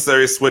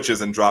 unnecessary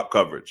switches and drop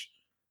coverage.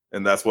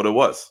 And that's what it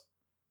was.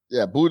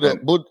 Yeah,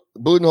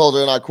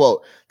 Budenholzer, and I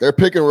quote, their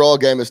pick and roll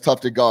game is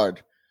tough to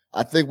guard.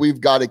 I think we've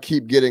got to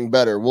keep getting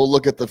better. We'll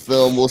look at the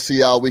film. We'll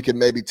see how we can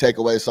maybe take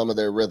away some of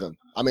their rhythm.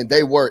 I mean,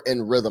 they were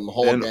in rhythm the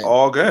whole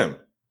game.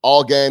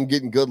 All game,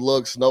 getting good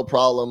looks, no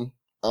problem.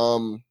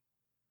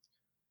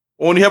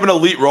 When you have an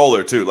elite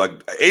roller, too. Like,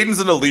 Aiden's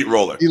an elite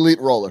roller. Elite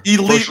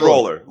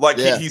roller. Like,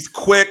 he's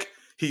quick.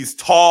 He's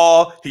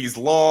tall. He's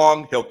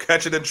long. He'll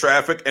catch it in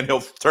traffic, and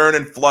he'll turn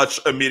and flush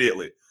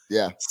immediately.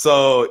 Yeah.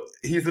 So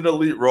he's an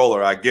elite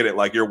roller. I get it.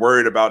 Like, you're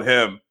worried about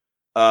him.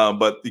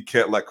 But you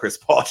can't let Chris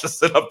Paul just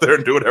sit up there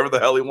and do whatever the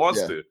hell he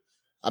wants to.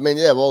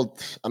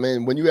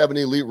 when you have an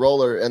elite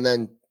roller and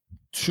then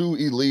two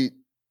elite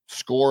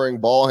scoring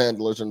ball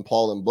handlers in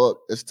Paul and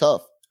Book, it's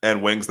tough.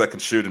 And wings that can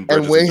shoot and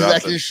wings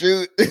that can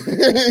shoot.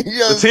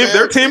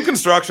 Their team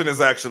construction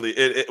is actually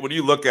when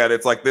you look at it,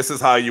 it's like this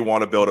is how you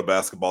want to build a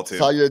basketball team.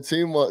 That's how your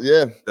team was.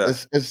 Yeah.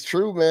 It's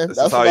true, man.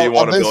 That's how you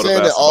want to build a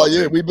basketball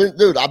team. I've been saying it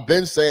all year. I've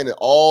been saying it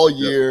all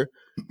year.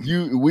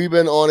 We've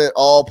been on it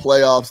all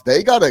playoffs.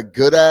 They got a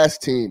good ass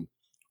team.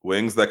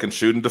 Wings that can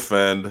shoot and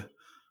defend,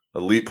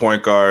 elite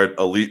point guard,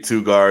 elite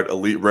two guard,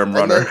 elite rim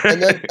runner.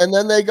 And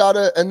then they got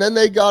a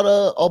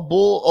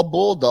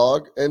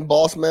bulldog in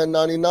Bossman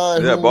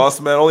 99. Yeah,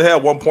 Bossman only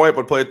had 1 point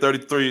but played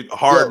 33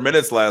 hard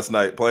minutes last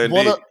night playing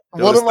one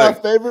of my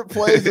favorite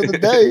plays of the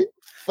day,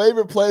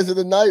 favorite plays of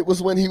the night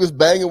was when he was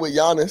banging with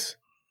Giannis.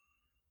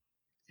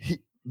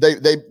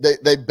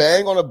 They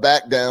bang on a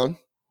back down.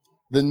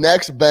 The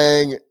next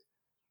bang,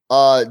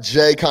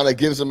 Jay kind of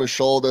gives him a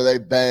shoulder. They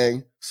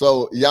bang.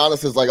 So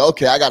Giannis is like,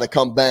 okay, I got to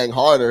come bang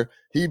harder.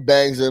 He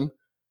bangs him.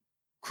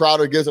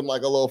 Crowder gives him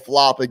like a little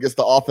flop. It gets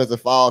the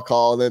offensive foul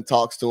call and then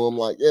talks to him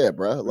like, yeah,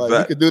 bro, like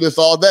you could do this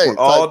all day.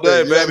 All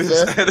day, baby.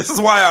 This is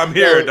why I'm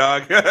here,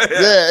 dog.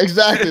 Yeah,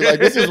 exactly. Like,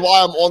 this is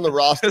why I'm on the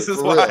roster. This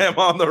is why I'm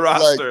on the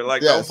roster.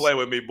 Like, don't play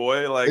with me,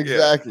 boy. Like,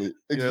 exactly.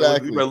 You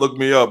better look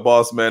me up,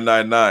 Bossman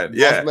 99.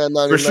 Yeah, Bossman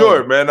 99. For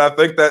sure, man. I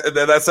think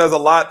that says a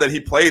lot that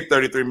he played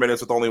 33 minutes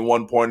with only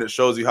 1 point. It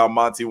shows you how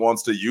Monty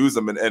wants to use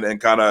him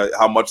and kind of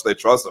how much they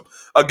trust him.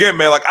 Again,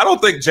 man, like I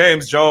don't think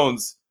James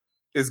Jones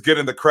is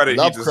getting the credit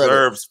he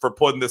deserves for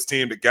putting this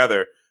team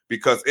together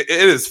because it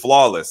is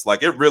flawless.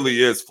 Like, it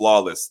really is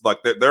flawless. Like,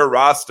 their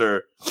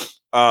roster,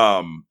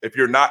 if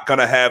you're not going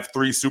to have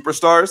three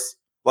superstars,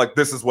 like,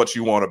 this is what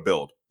you want to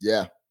build.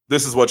 Yeah.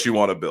 This is what you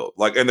want to build.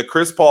 Like, in the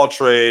Chris Paul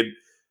trade,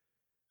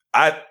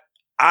 I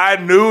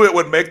knew it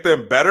would make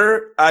them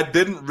better. I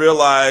didn't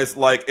realize,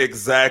 like,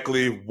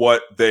 exactly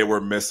what they were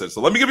missing. So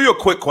let me give you a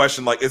quick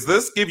question. Like, does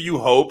this give you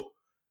hope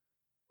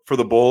for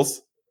the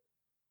Bulls?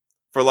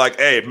 For like,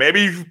 hey,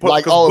 maybe if you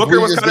put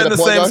Booker was kind of in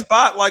the same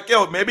spot. Like,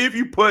 maybe if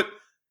you put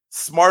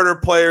smarter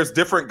players,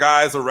 different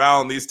guys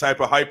around these type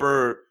of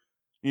hyper,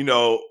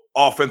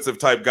 offensive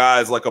type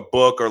guys like a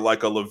Book or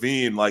like a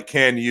Levine, like,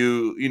 can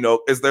you,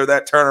 is there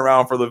that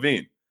turnaround for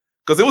Levine?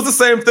 Because it was the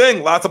same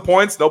thing. Lots of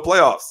points, no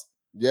playoffs.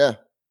 Yeah.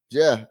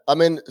 Yeah. I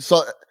mean,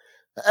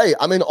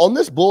 on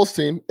this Bulls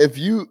team,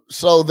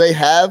 they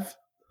have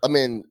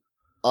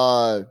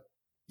a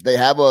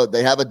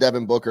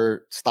Devin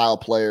Booker style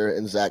player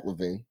in Zach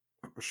LaVine.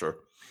 For sure.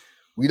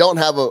 We don't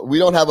have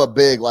a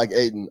big like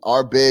Aiden.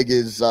 Our big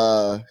is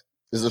a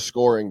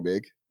scoring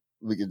big.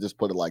 We could just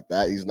put it like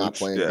that. He's not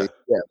playing big.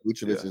 Yeah,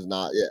 Vucevic is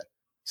not. Yeah.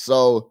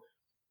 So,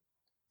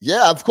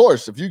 yeah, of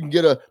course, if you can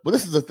get but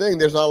this is the thing.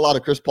 There's not a lot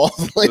of Chris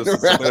Pauls laying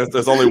around.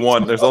 There's only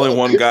one. There's only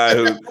one guy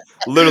who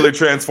literally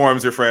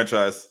transforms your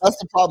franchise. That's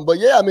the problem. But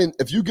yeah, I mean,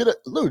 if you get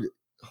dude,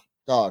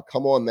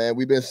 come on, man.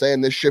 We've been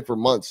saying this shit for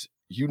months.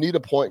 You need a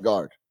point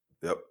guard.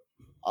 Yep.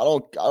 I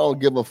don't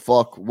give a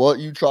fuck what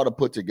you try to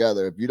put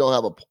together. If you don't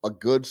have a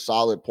good,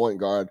 solid point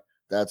guard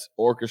that's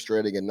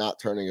orchestrating and not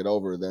turning it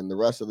over, then the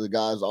rest of the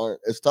guys aren't.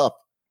 It's tough.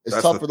 It's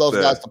tough for those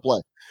guys to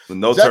play.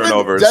 No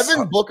turnovers.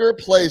 Devin Booker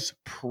plays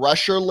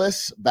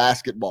pressureless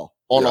basketball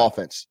on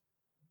offense.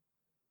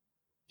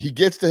 He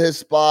gets to his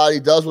spot. He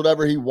does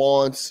whatever he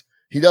wants.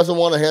 He doesn't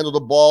want to handle the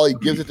ball. He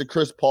gives it to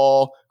Chris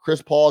Paul.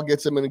 Chris Paul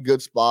gets him in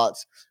good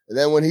spots. And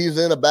then when he's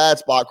in a bad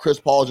spot, Chris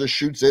Paul just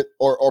shoots it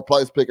or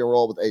plays pick and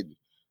roll with Aiden.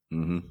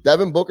 Mm-hmm.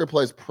 Devin Booker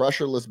plays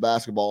pressureless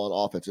basketball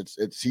on offense.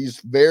 He's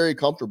very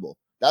comfortable.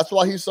 That's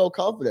why he's so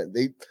confident.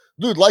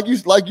 Dude, like you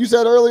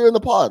said earlier in the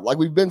pod, like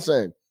we've been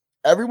saying,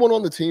 everyone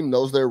on the team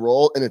knows their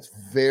role, and it's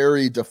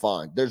very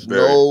defined. There's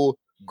no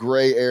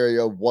gray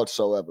area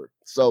whatsoever.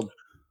 So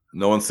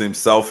no one seems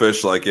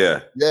selfish. Like, yeah,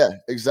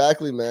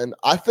 exactly, man.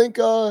 I think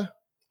on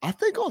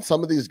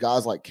some of these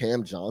guys like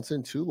Cam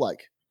Johnson too,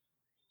 like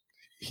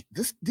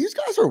these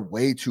guys are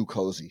way too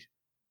cozy.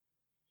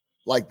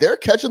 Like they're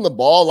catching the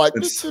ball like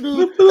NBA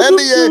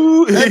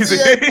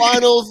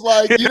finals,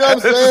 like you know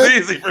what I'm saying?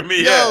 It's easy for me.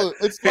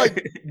 It's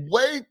like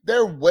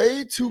they're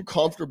way too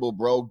comfortable,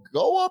 bro.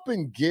 Go up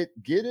and get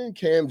in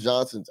Cam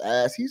Johnson's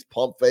ass. He's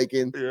pump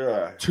faking.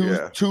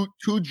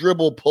 Two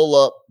dribble pull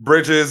up.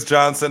 Bridges,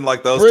 Johnson,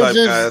 like those type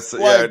guys.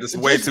 Like, just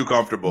way too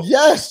comfortable.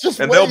 Yes,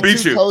 and they'll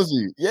beat you.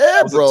 Cozy.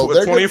 Yeah, bro.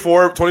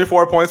 24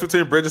 points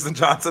between Bridges and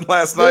Johnson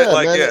last night.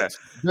 Like, man,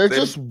 they're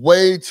just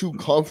way too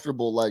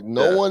comfortable. Like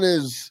no one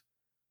is.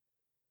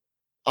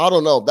 I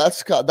don't know.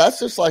 That's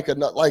just like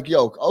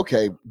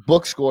okay,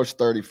 Book scores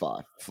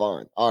 35.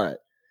 Fine. All right.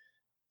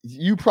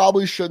 You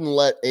probably shouldn't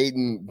let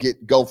Ayton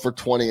go for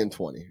 20 and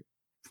 20.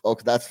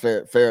 Okay, that's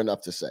fair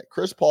enough to say.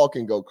 Chris Paul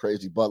can go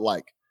crazy, but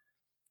like,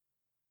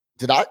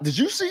 did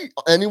you see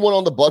anyone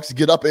on the Bucks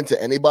get up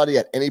into anybody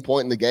at any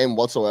point in the game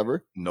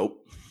whatsoever?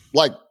 Nope.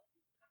 Like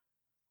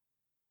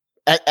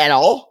at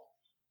all?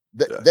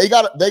 They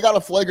got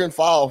a flagrant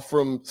foul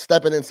from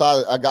stepping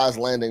inside a guy's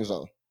landing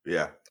zone.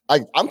 Yeah.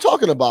 I'm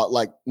talking about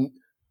like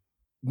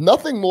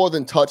nothing more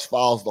than touch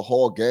fouls the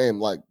whole game.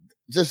 Like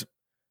just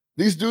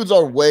these dudes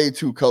are way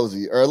too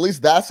cozy, or at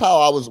least that's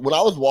how I was when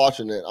I was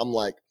watching it. I'm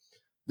like,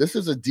 this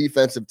is a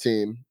defensive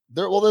team.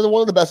 They're one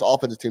of the best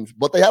offensive teams,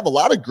 but they have a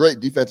lot of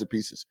great defensive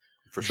pieces.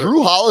 For sure.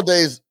 Drew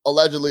Holiday's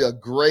allegedly a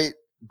great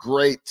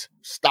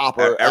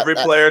stopper. Every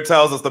player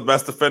tells us the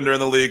best defender in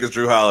the league is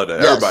Drew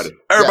Holiday. Yes,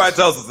 everybody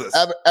tells us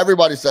this.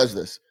 Everybody says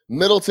this.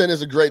 Middleton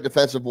is a great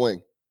defensive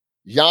wing.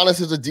 Giannis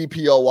is a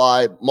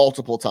DPOY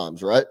multiple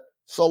times, right?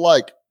 So,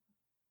 like,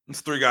 it's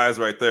three guys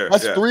right there.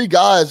 That's three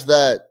guys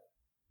that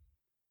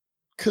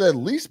could at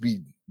least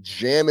be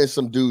jamming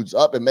some dudes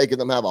up and making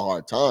them have a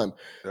hard time.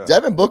 Yeah.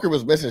 Devin Booker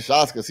was missing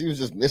shots because he was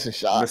just missing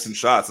shots.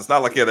 It's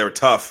not like, they were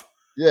tough.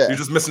 Yeah. He was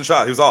just missing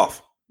shots. He was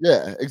off.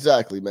 Yeah,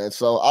 exactly, man.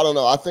 So, I don't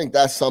know. I think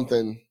that's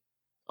something.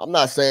 I'm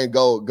not saying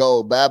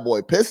go bad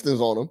boy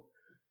Pistons on them,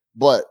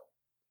 but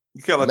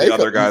you can't let the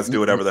other guys do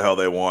whatever the hell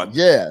they want.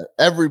 Yeah,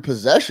 every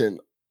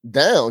possession.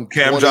 Down.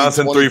 Cam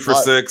Johnson 3 for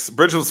 6.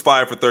 Bridges was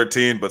 5 for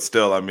 13, but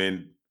still, I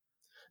mean,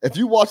 if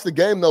you watch the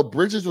game though,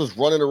 Bridges was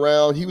running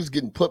around. He was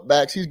getting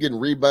putbacks. He's getting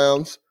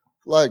rebounds.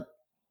 Like,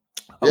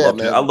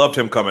 I loved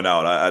him coming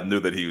out. I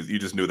knew that you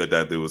just knew that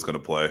dude was going to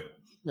play.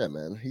 Yeah,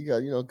 man. He got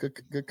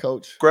good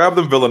coach. Grab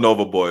them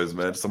Villanova boys,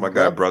 man. So my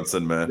guy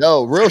Brunson, man.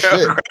 Yo, real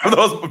shit. Grab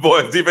those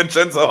boys,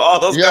 DiVincenzo, all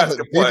those guys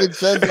can play.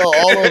 DiVincenzo,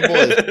 all those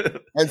boys,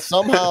 and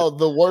somehow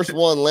the worst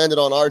one landed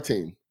on our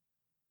team.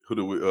 Who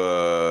do we?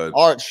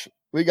 Arch.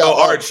 We got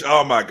Arch.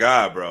 Oh my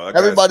God, bro!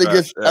 Everybody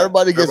gets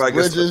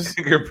Bridges.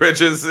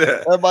 Bridges.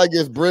 Yeah. Everybody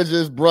gets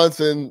Bridges.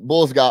 Brunson.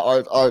 Bulls got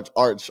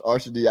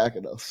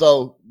Arcidiacono.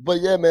 So,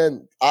 but yeah,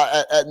 man.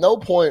 At no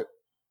point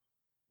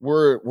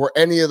were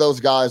any of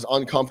those guys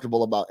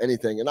uncomfortable about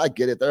anything, and I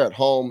get it. They're at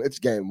home. It's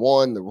game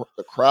one.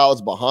 The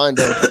crowd's behind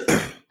them.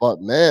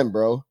 But man,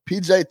 bro,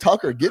 PJ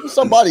Tucker getting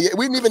somebody.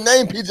 We didn't even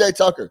name PJ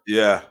Tucker.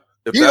 Yeah.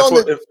 If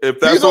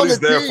that's what he's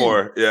there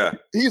for, yeah.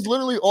 He's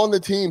literally on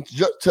the team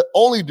to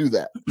only do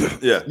that.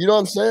 Yeah. You know what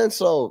I'm saying?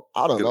 So,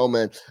 I don't know,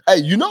 man.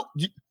 Hey,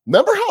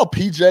 remember how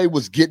PJ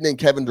was getting in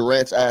Kevin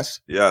Durant's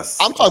ass? Yes.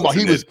 I'm talking about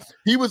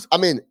he was, I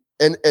mean,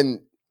 and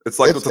it's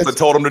like what they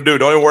told him to do.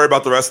 Don't even worry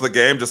about the rest of the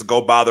game. Just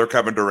go bother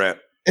Kevin Durant.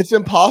 It's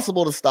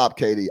impossible to stop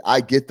KD. I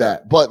get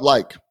that. But,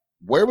 like,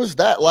 where was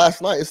that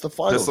last night? It's the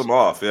finals. Piss him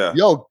off, yeah.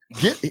 Yo,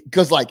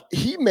 because like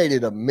he made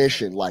it a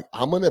mission. Like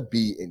I'm gonna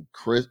be in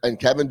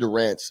Kevin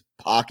Durant's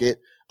pocket.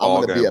 I'm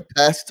gonna be a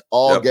pest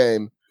all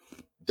game.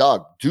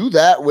 Dog, do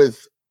that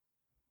with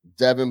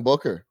Devin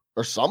Booker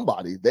or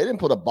somebody. They didn't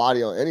put a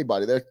body on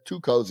anybody. They're too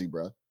cozy,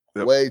 bro.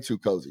 Yep. Way too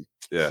cozy.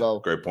 Yeah.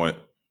 So great point.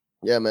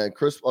 Yeah, man.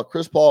 Chris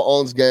Paul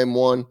owns game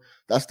one.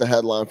 That's the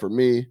headline for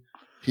me.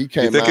 He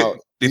came out.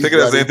 Do you think it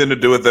has anything to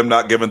do with them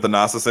not giving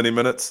Thanasis any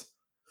minutes?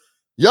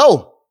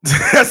 Yo.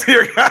 That's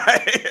your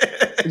guy.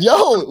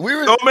 Yo, we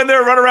were come in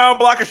there, run around,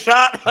 block a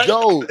shot.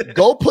 Yo,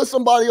 go put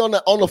somebody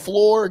on the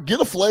floor,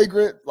 get a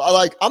flagrant.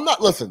 Like I'm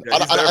not listen. Yeah,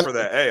 he's there for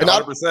that. Hey,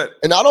 100%.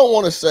 And I don't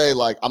want to say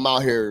like I'm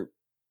out here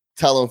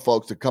telling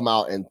folks to come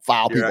out and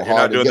foul people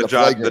hard. You're not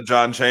doing the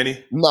John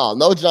Chaney.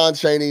 No John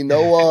Chaney.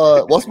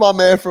 No, what's my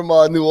man from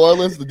New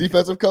Orleans, the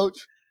defensive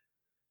coach?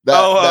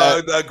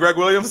 Greg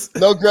Williams.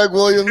 No, Greg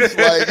Williams.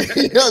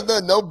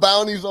 Like no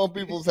bounties on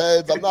people's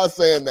heads. I'm not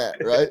saying that,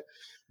 right?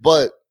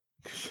 But.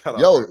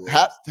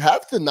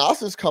 Have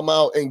Thanasis come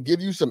out and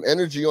give you some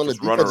energy on the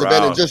defensive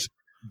end and just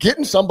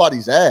getting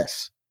somebody's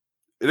ass.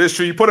 It is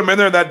true. You put him in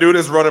there, and that dude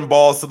is running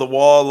balls to the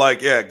wall,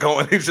 like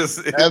going. He's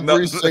just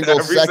every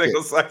single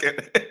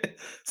second,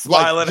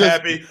 smiling,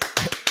 happy.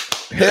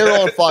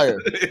 Hair on fire.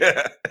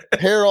 Yeah.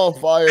 Hair on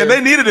fire. And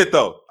they needed it,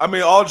 though. I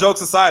mean, all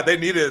jokes aside, they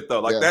needed it, though.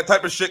 Like, Yeah. that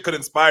type of shit could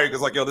inspire you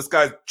because, like, yo, this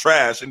guy's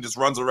trash and just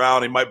runs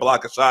around. He might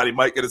block a shot. He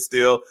might get a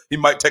steal. He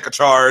might take a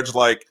charge,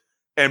 like,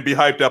 and be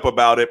hyped up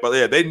about it. But,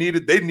 yeah, they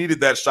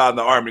needed that shot in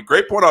the arm. And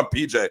great point on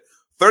PJ.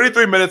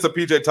 33 minutes of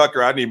PJ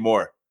Tucker. I need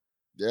more.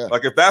 Yeah.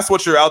 Like, if that's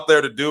what you're out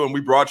there to do and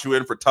we brought you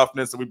in for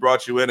toughness and we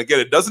brought you in, again,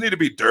 it doesn't need to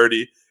be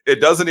dirty. It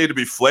doesn't need to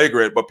be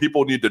flagrant, but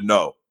people need to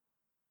know.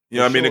 You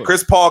know what I mean? And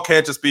Chris Paul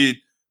can't just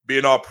be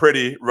being all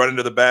pretty, running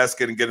to the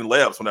basket and getting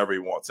layups whenever he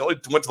wants. He only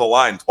went to the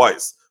line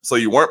twice, so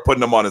you weren't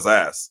putting him on his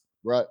ass.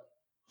 Right.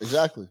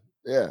 Exactly.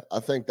 Yeah. I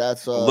think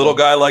that's A little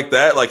guy like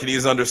that, like, he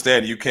needs to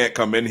understand you can't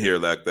come in here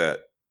like that.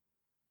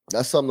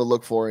 That's something to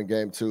look for in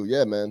game 2.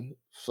 Yeah, man.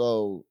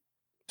 So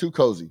too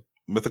cozy.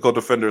 Mythical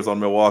defenders on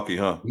Milwaukee,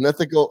 huh?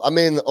 Mythical. I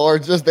mean, or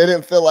just they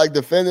didn't feel like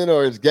defending,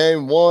 or it's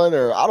game 1,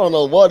 or I don't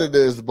know what it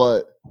is,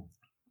 but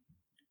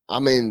I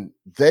mean,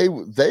 they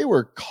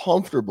were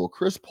comfortable.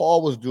 Chris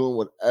Paul was doing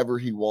whatever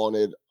he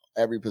wanted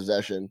every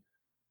possession.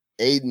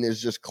 Aiden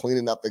is just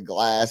cleaning up the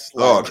glass.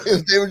 Like,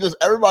 they were just,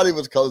 everybody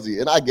was cozy.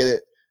 And I get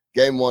it,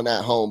 game 1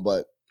 at home,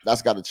 but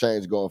that's got to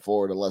change going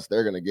forward unless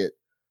they're going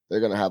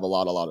to have a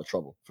lot of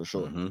trouble for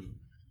sure. Mm-hmm.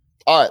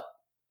 All right.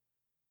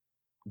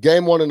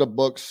 Game 1 in the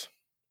books.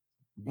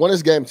 When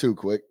is game 2,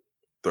 quick?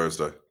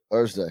 Thursday.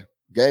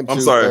 Game 2,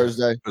 I'm sorry.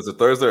 Thursday. Is it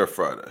Thursday or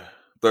Friday?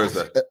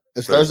 Thursday.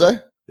 It's Thursday?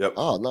 Yep.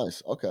 Oh,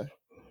 nice. Okay.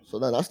 So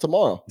then that's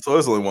tomorrow. So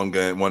it's only one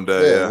game, one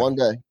day. Yeah. 1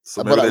 day.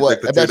 So maybe they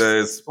take the 2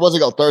 days. What's it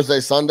go? Thursday,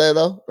 Sunday,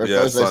 though? Or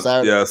Thursday,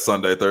 Saturday? Yeah,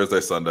 Sunday,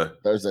 Thursday, Sunday.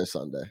 Thursday,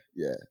 Sunday.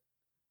 Yeah.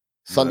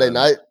 Sunday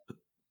night?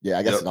 Yeah,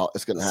 I guess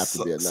it's going to have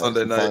to be at night.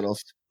 Sunday night.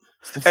 Finals.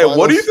 Hey,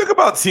 what do you think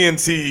about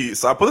TNT?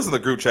 So I put this in the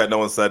group chat. No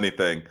one said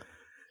anything. Do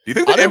you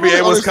think the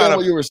NBA was kind of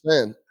what you were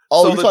saying?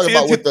 Oh, so you're talking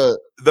about with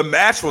the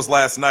match was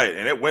last night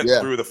and it went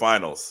through the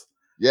finals.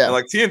 Yeah. And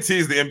like TNT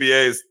is the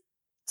NBA's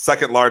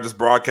second largest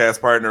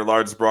broadcast partner,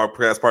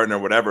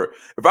 whatever.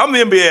 If I'm the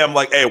NBA, I'm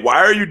like, hey, why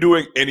are you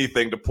doing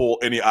anything to pull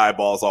any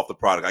eyeballs off the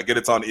product? I get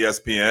it's on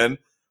ESPN,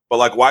 but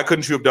like, why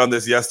couldn't you have done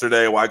this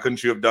yesterday? Why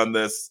couldn't you have done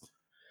this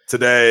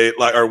today,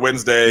 like, or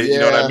Wednesday? Yeah. You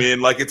know what I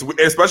mean? Like, it's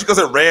especially because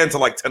it ran to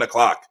like 10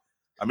 o'clock.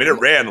 I mean, it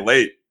ran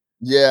late.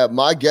 Yeah,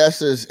 my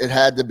guess is it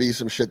had to be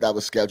some shit that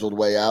was scheduled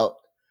way out.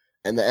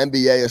 And the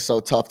NBA is so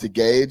tough to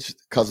gauge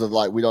because of,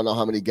 like, we don't know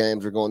how many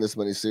games are going this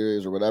many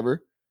series or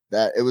whatever.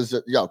 That it was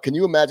just, can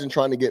you imagine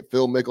trying to get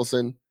Phil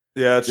Mickelson?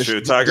 Yeah, it's true.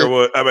 Tiger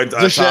Woods. I mean,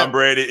 Tom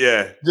Brady.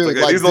 Yeah. Dude,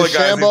 like, these are the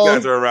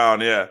guys are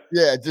around. Yeah.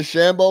 Yeah.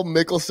 DeChambeau,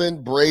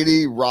 Mickelson,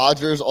 Brady,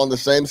 Rogers on the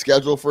same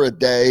schedule for a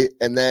day.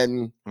 And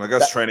then I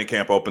guess training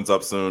camp opens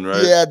up soon,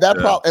 right? Yeah.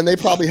 And they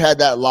probably had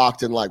that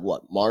locked in like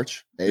what,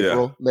 March,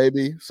 April,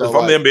 maybe. So if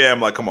I'm the NBA,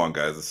 I'm like, come on,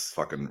 guys. This is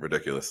fucking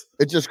ridiculous.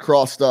 It just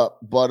crossed up.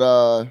 But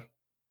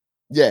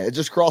yeah, it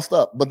just crossed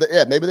up. But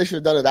maybe they should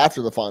have done it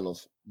after the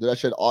finals. Do that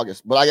shit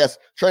August. But I guess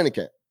training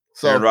camp.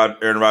 So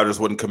Aaron Rodgers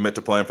wouldn't commit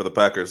to playing for the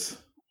Packers.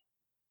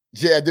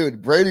 Yeah,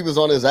 dude, Brady was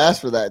on his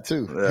ass for that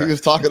too. Yeah. He was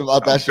talking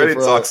about that shit.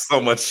 Brady talks so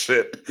much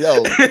shit.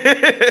 Yo,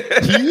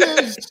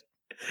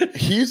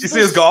 you see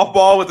his golf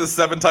ball with his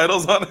 7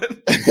 titles on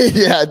it?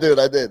 Yeah, dude,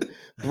 I did.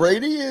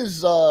 Brady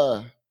is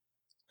how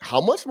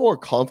much more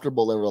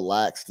comfortable and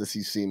relaxed does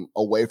he seem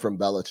away from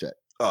Belichick?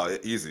 Oh,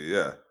 easy,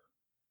 yeah.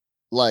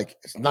 Like,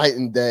 it's night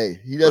and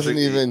day. He doesn't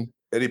even.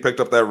 And he picked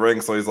up that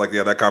ring, so he's like,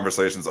 yeah, that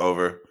conversation's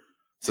over.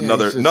 It's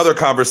another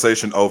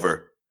conversation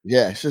over.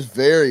 Yeah, it's just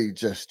very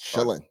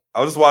chilling. I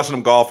was just watching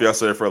him golf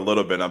yesterday for a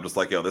little bit, and I'm just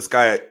like, yo, this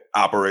guy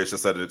operates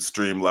just at an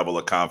extreme level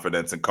of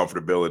confidence and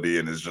comfortability,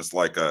 and is just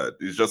like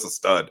he's just a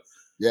stud.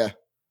 Yeah,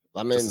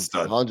 I mean,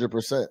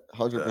 100%.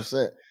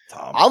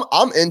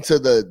 I'm into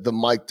the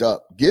mic'd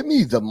up. Give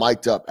me the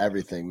mic'd up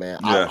everything, man.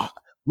 Yeah.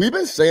 We've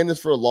been saying this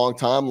for a long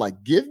time.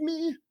 Like, give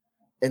me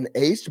an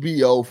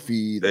HBO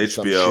feed.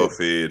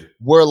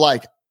 Where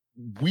like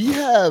we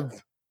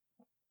have.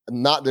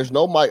 There's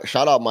no Mike.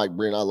 Shout out Mike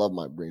Breen. I love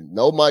Mike Breen.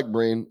 No Mike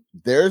Breen.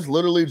 There's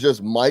literally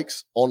just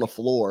mics on the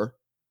floor,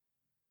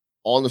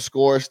 on the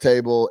scores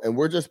table, and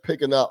we're just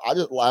picking up.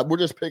 We're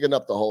just picking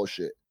up the whole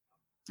shit.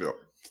 Yeah.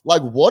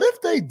 Like, what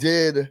if they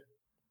did?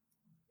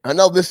 I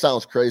know this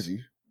sounds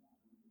crazy,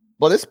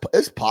 but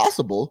it's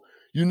possible.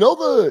 You know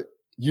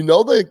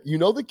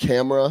the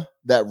camera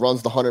that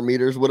runs the 100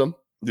 meters with them.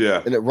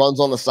 Yeah, and it runs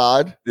on the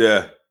side.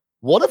 Yeah.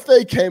 What if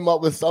they came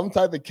up with some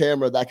type of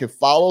camera that could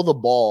follow the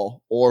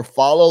ball or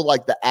follow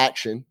like the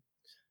action?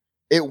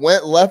 It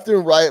went left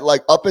and right,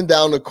 like up and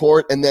down the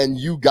court, and then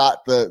you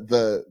got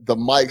the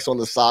mics on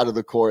the side of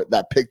the court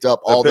that picked up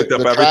all the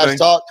trash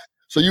talk.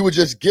 So you would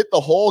just get the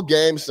whole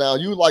game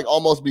sound. You would like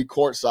almost be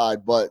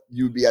courtside, but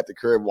you'd be at the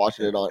crib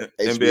watching it on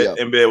HBO.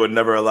 NBA would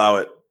never allow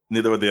it.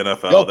 Neither would the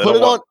NFL. Yo, put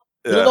it on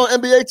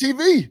NBA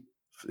TV.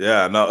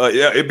 Yeah, no,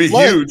 it'd be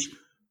huge.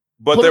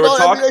 But they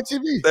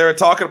were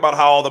talking about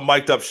how all the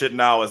mic'd up shit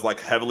now is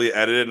like heavily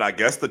edited, and I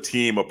guess the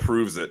team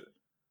approves it.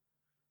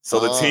 So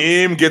the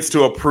team gets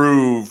to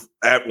approve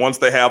once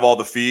they have all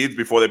the feeds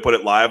before they put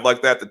it live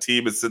like that. The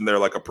team is sitting there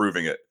like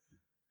approving it.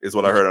 is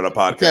what I heard on a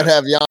podcast. You can't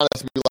have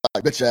Giannis be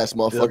like bitch ass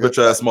motherfucker. Yeah,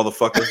 bitch ass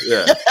motherfucker.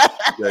 Yeah.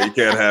 Yeah, you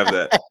can't have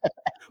that.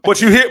 But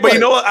you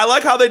know what? I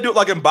like how they do it,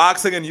 like in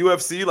boxing and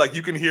UFC. Like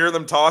you can hear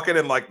them talking,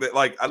 and that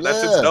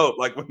shit's dope.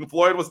 Like when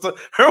Floyd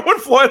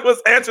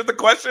was answered the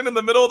question in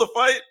the middle of the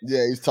fight.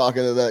 Yeah, he's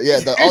talking to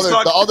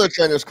the other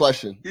trainer's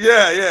question.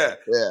 Yeah.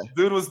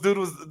 Dude,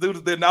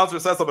 the announcer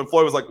said something.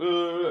 Floyd was like,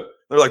 ugh.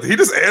 They're like, did he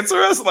just answer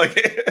us? Like,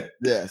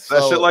 yeah,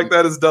 that shit like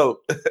that is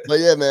dope. But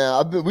yeah,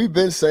 man, we've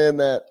been saying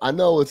that. I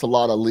know it's a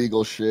lot of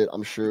legal shit.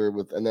 I'm sure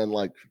and then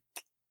like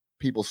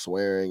people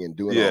swearing and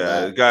doing all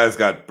that. Yeah, the guy's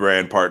got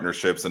brand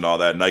partnerships and all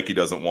that. Nike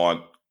doesn't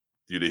want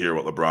you to hear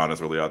what LeBron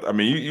is really out there. I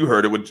mean, you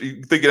heard it.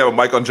 You think you'd have a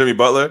mic on Jimmy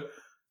Butler?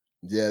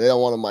 Yeah, they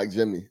don't want to mic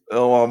Jimmy. They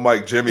don't want to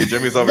mic Jimmy.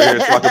 Jimmy's over here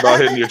talking about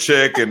hitting your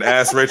chick and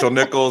ask Rachel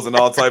Nichols and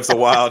all types of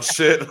wild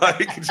shit.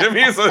 Like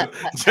Jimmy is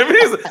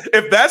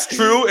if that's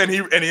true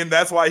and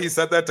that's why he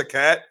said that to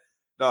Kat,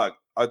 dog,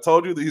 I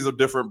told you that he's a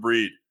different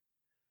breed.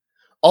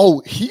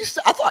 Oh,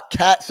 I thought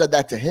Kat said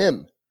that to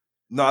him.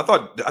 No, I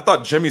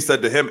thought Jimmy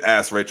said to him,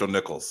 ask Rachel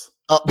Nichols.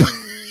 About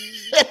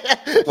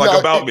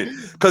me.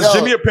 Because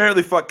Jimmy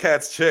apparently fucked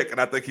Kat's chick, and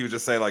I think he was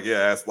just saying, like, yeah,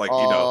 ask, like,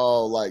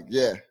 Oh, like,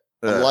 yeah.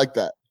 I'm like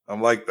that. I'm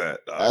like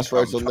that. That's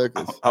Rachel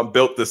Nichols. I'm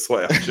built this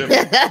way. I'm Jimmy.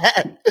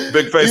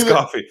 Big face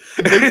coffee.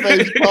 Big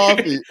face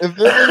coffee.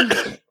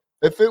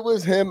 If it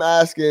was him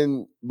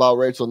asking about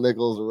Rachel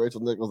Nichols or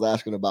Rachel Nichols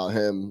asking about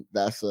him,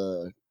 that's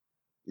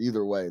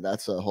either way,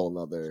 that's a whole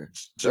nother.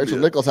 Rachel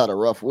Nichols had a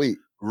rough week.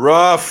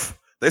 Rough.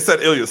 They said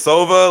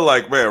Ilyasova,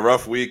 like, man,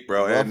 rough week,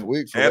 bro. And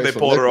they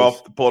pulled her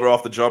off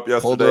the jump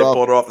yesterday,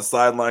 pulled her off the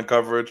sideline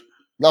coverage.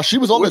 No, she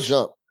was on the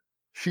jump.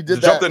 She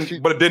did that.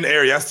 But it didn't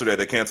air yesterday.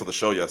 They canceled the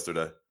show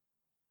yesterday.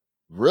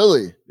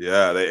 Really?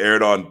 Yeah, they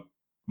aired on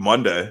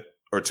Monday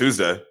or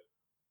Tuesday.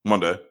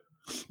 Monday,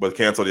 but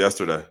canceled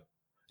yesterday.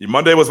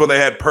 Monday was when they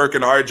had Perk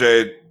and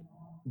RJ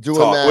doing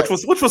talk, that,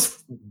 which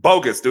was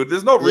bogus, dude.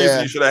 There's no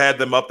reason you should have had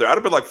them up there. I'd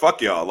have been like,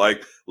 fuck y'all.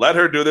 Like, let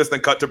her do this, then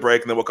cut to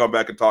break, and then we'll come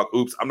back and talk.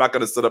 Oops, I'm not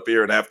going to sit up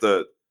here and have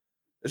to.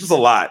 It's just a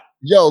lot.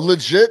 Yo,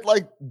 legit,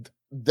 like,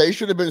 they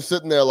should have been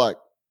sitting there like,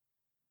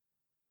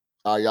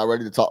 are y'all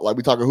ready to talk? Like,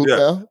 we talking hoop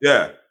now?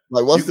 Yeah.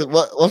 Like, what's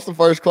the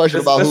first question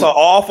about? It's an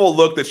awful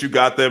look that you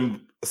got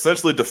them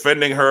essentially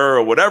defending her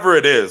or whatever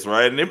it is,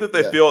 right? And even if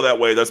they feel that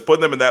way, that's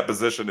putting them in that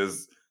position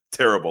is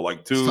terrible.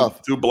 Like two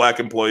black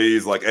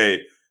employees, like,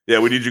 hey, yeah,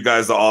 we need you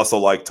guys to also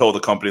like toe the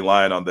company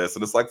line on this.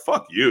 And it's like,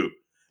 fuck you.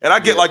 And I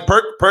get like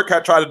Perk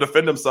had tried to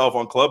defend himself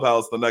on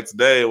Clubhouse the next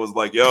day. It was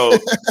like, yo,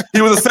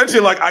 he was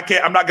essentially like,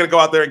 I'm not going to go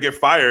out there and get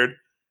fired.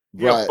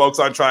 You know, folks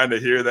aren't trying to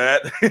hear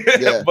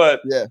that.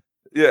 But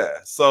yeah.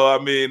 So,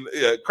 I mean,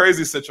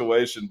 crazy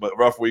situation, but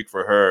rough week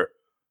for her.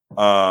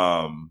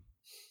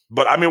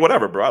 But I mean,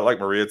 whatever, bro. I like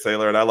Maria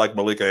Taylor and I like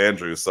Malika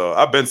Andrews. So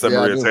I've been saying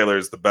Maria Taylor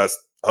is the best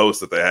host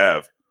that they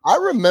have. I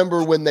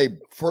remember when they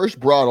first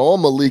brought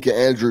on Malika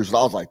Andrews,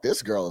 I was like,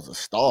 this girl is a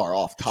star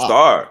off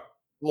top.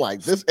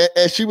 Like this,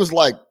 and she was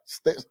like,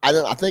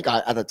 I think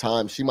at the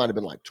time she might have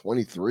been like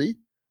 23.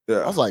 Yeah,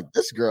 I was like,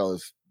 this girl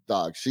is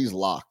dog. She's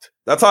locked.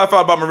 That's how I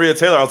felt about Maria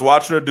Taylor. I was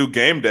watching her do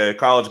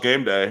college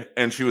game day,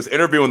 and she was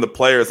interviewing the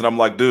players, and I'm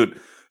like, dude,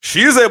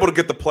 she is able to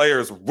get the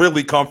players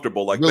really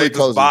comfortable. Like really they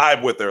just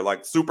vibe with her,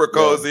 like super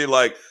cozy.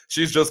 Like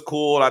she's just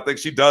cool, and I think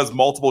she does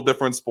multiple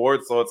different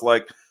sports. So it's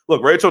like,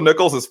 look, Rachel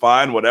Nichols is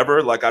fine,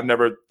 whatever. Like I've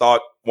never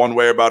thought one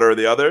way about her or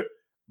the other.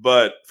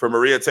 But for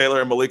Maria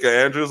Taylor and Malika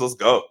Andrews, let's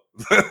go.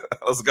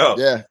 Let's go.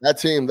 Yeah, that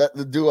team,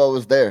 the duo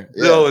was there.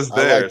 Yeah, duo is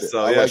there.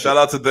 So yeah, shout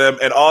out to them.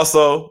 And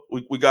also,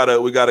 we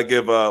gotta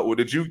give.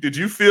 Did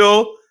you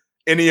feel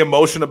any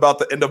emotion about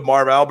the end of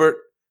Marv Albert?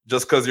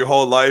 Just because your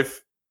whole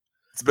life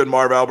it's been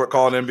Marv Albert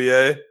calling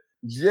NBA.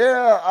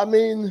 Yeah, I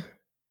mean,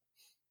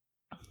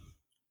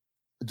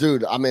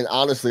 dude. I mean,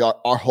 honestly,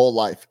 our whole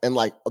life and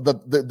like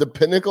the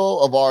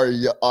pinnacle of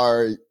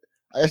our.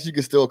 I guess you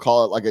could still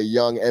call it like a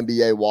young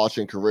NBA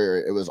watching career.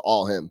 It was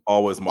all him.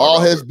 Always Marv all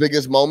Albert. His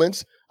biggest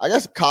moments. I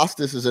guess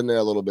Costas is in there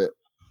a little bit.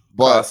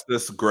 But,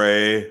 Costas,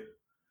 Gray.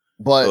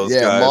 But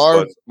yeah,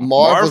 guys,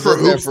 Marv for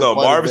hoops though.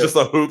 Marv is just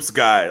a hoops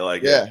guy.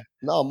 Like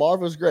no, Marv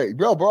was great,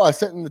 bro. I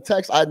sent in the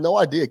text. I had no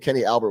idea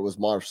Kenny Albert was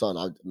Marv's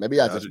son. Maybe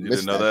I just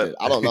missed that.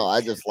 I don't know.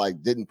 I just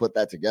like didn't put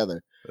that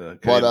together.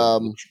 But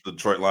the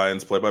Detroit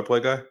Lions play-by-play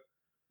guy.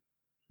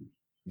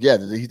 Yeah,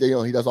 he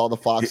does all the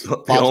Fox. He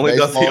only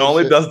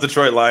does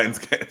Detroit Lions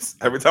games.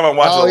 Every time I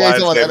watch the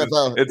Lions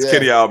game, it's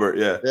Kenny Albert.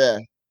 Yeah.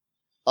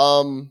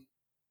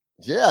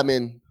 Yeah. I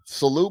mean,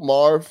 salute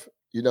Marv.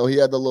 You know, he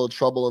had the little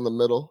trouble in the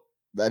middle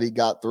that he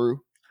got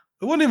through.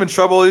 It wasn't even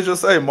trouble. He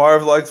just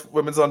Marv likes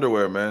women's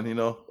underwear, man. You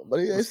know.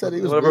 But he said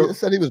he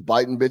was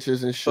biting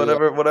bitches and shit.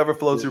 Whatever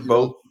floats your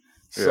boat.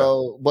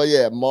 So, but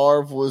yeah,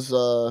 Marv was.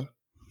 I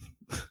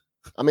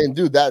mean,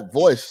 dude, that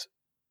voice.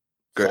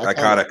 Great,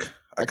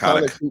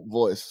 iconic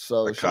voice.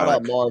 So shout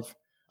out Marv.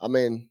 I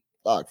mean,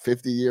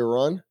 50-year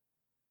run.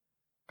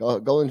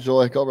 Go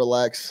enjoy. Go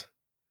relax.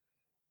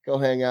 Go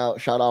hang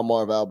out. Shout out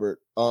Marv Albert.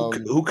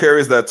 Who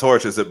carries that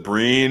torch? Is it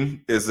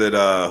Breen? Is it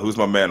who's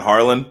my man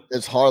Harlan?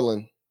 It's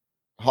Harlan.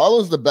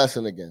 Harlan's the best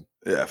in the game.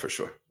 Yeah, for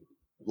sure.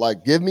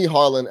 Like, give me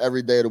Harlan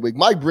every day of the week.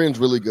 Mike Breen's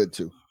really good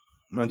too.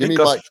 Man,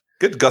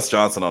 get Gus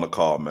Johnson on a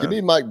call, man. Give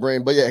me Mike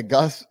Breen. But yeah,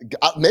 Gus.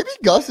 Maybe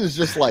Gus is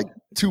just like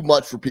too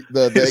much for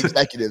the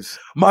executives.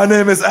 My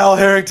name is Al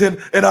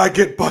Harrington, and I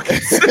get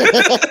buckets.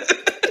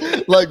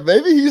 Like,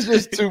 maybe he's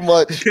just too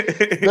much.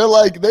 They're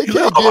like, they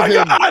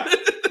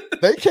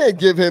can't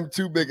give him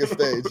too big a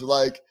stage.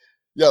 Like,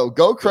 yo,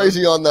 go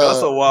crazy on the.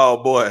 That's a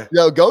wild boy.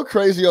 Yo, go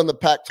crazy on the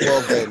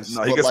Pac-12 games.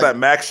 No, he gets that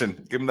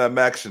Maction. Give him that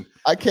Maction.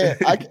 I can't.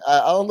 I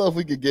don't know if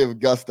we could give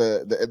Gus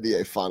the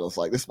NBA Finals.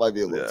 Like, this might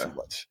be a little too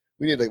much.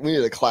 We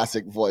need a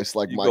classic voice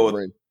like Mike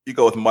Breen. You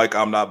go with Mike.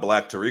 I'm not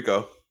black.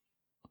 Tirico.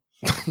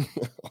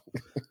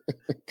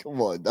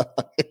 Come on, dog.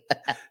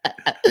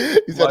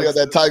 He said he got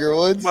that Tiger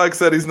Woods. Mike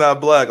said he's not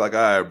black. Like,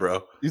 all right,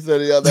 bro. He said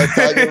he got that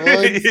Tiger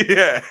Woods.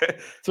 Yeah.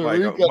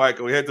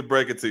 Michael, we hate to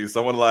break it to you.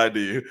 Someone lied to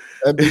you.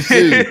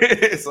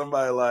 NBC.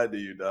 Somebody lied to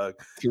you, dog.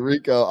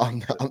 Tirico, I'm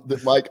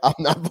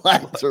not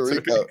black.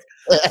 Tirico.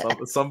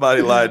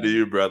 Somebody lied to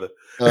you, brother.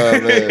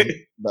 Oh, man.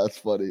 That's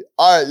funny.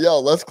 All right, yo,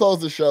 let's close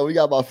the show. We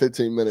got about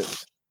 15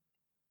 minutes.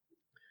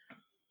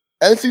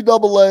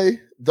 NCAA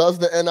does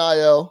the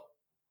NIL.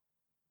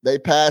 They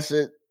pass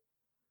it.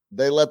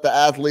 They let the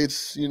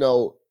athletes,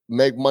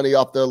 make money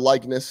off their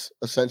likeness,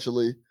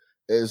 essentially,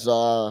 is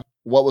what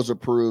was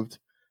approved.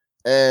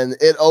 And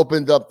it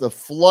opened up the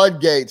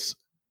floodgates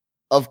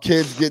of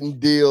kids getting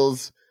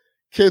deals.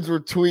 Kids were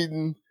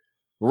tweeting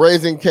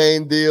Raising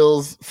Cane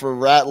deals for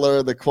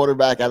Rattler, the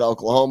quarterback at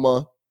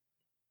Oklahoma.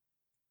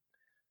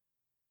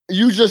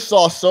 You just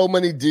saw so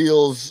many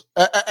deals.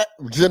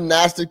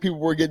 Gymnastic people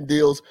were getting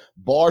deals.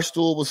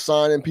 Barstool was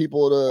signing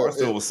people to.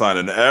 Barstool was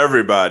signing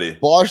everybody.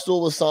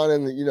 Barstool was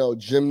signing,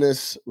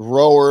 gymnasts,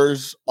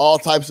 rowers, all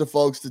types of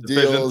folks to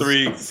Division deals.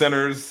 Division III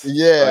centers.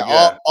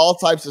 Yeah, all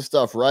types of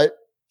stuff, right?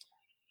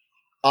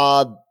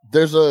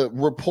 There's a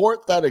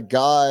report that a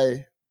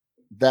guy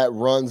that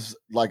runs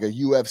like a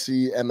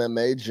UFC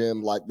MMA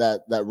gym like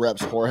that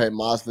reps Jorge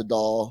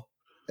Masvidal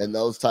and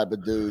those type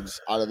of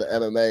dudes out of the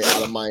MMA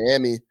out of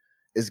Miami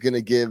is going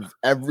to give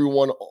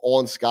everyone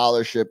on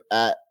scholarship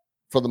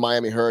for the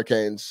Miami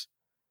Hurricanes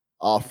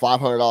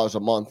 $500 a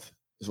month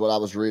is what I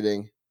was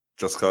reading.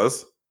 Just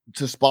because?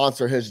 To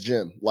sponsor his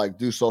gym, like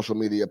do social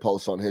media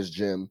posts on his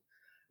gym.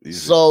 Easy.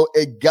 So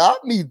it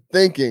got me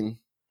thinking,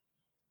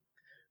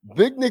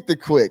 Big Nick the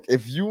Quick,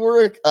 if you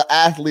were an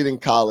athlete in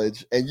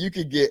college and you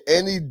could get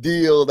any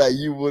deal that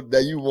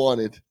you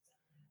wanted,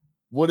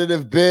 would it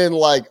have been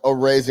like a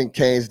Raising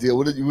Cane's deal?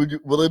 Would it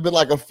have been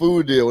like a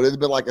food deal? Would it have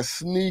been like a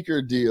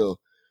sneaker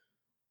deal?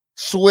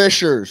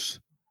 Swishers.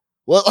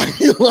 What like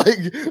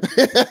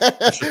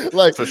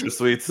Swisher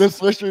Sweets. The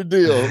Swisher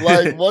deal.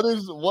 Like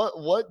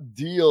what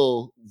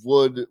deal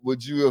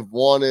would you have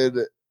wanted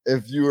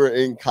if you were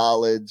in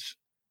college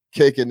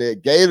kicking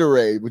it?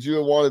 Gatorade. Would you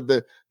have wanted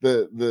the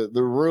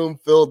room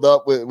filled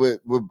up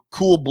with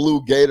cool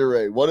blue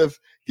Gatorade?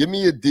 Give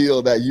me a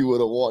deal that you would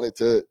have wanted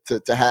to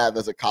have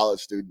as a college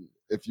student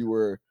if you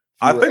were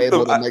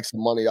able to make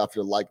some money off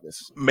your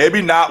likeness. Maybe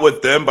not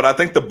with them, but I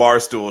think the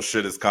Barstool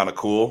shit is kind of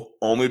cool,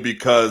 only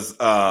because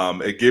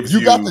it gives you...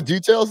 You got the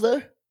details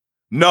there?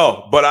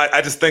 No, but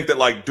I just think that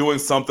like doing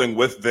something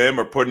with them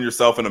or putting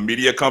yourself in a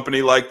media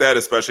company like that,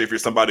 especially if you're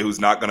somebody who's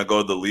not going to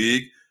go to the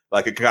league,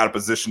 like it can kind of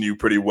position you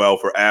pretty well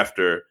for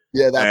after.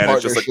 Yeah, that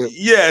partnership. It's just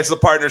it's a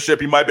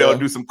partnership. You might be able to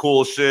do some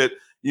cool shit.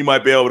 You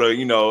might be able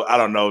to, I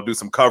don't know, do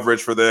some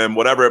coverage for them,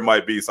 whatever it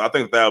might be. So I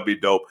think that would be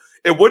dope.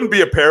 It wouldn't be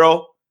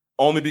apparel,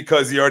 only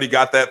because he already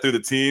got that through the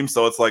team.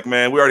 So it's like,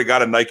 man, we already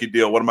got a Nike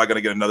deal. What am I going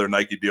to get another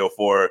Nike deal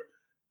for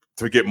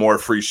to get more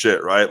free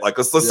shit, right? Like,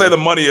 let's say the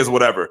money is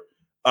whatever.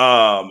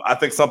 I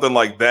think something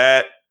like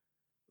that,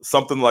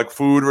 something like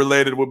food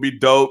related would be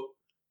dope.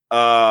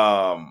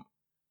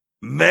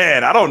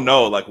 Man, I don't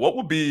know. Like, what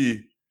would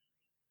be...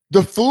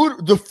 The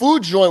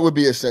food joint would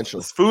be essential.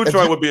 The food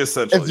joint would be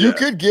essential. If you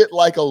could get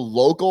like a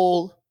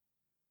local,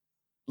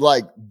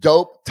 like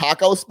dope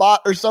taco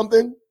spot or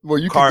something where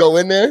you could go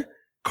in there.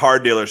 Car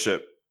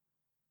dealership.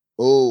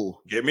 Oh,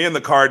 get me in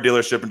the car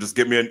dealership and just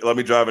let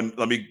me drive and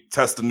let me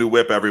test a new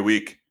whip every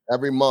week.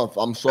 Every month.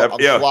 I'm swapping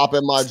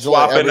my joint.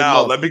 Swapping out.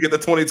 Month. Let me get the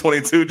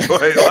 2022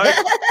 joint. Like,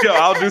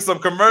 I'll do some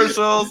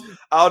commercials.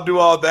 I'll do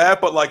all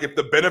that. But like, if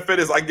the benefit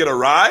is I can get a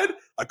ride,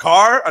 a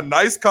car, a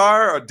nice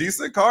car, a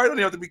decent car, don't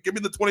you have to give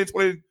me the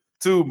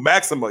 2022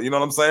 Maxima. You know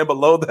what I'm saying? But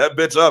load that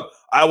bitch up.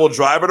 I will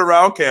drive it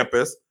around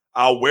campus.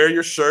 I'll wear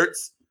your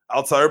shirts.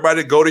 I'll tell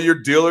everybody to go to your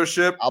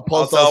dealership. I'll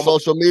post on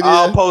social media.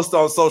 I'll post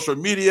on social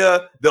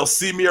media. They'll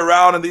see me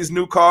around in these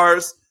new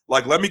cars.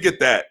 Like, let me get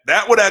that.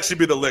 That would actually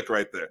be the lick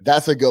right there.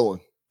 That's a good one.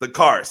 The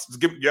cars.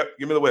 Just give me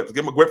the whip.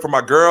 Give me a whip for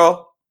my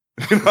girl.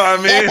 You know what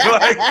I mean?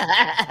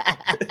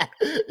 Like,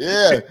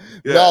 yeah.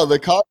 No, the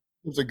car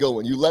is a good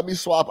one. You let me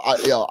swap.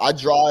 I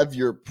drive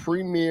your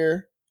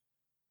premier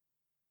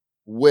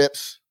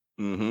whips.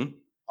 Mm-hmm.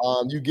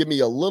 You give me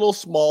a little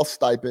small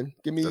stipend.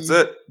 That's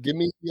it. Give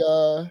me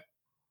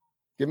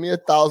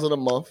 $1,000 a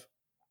month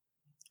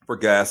for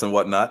gas and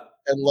whatnot,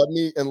 and let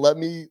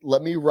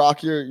me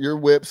rock your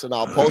whips, and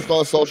I'll post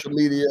on social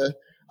media.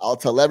 I'll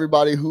tell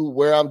everybody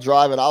where I'm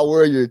driving. I'll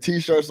wear your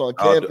t-shirts on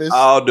campus.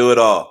 I'll do it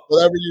all.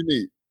 Whatever you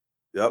need.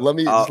 Yep. Let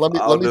me drive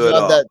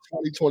that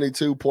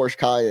 2022 Porsche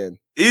Cayenne.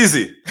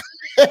 Easy.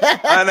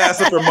 I ain't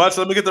asking for much.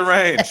 Let me get the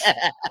range.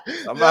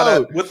 I'm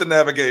not with the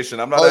navigation.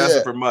 I'm not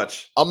asking for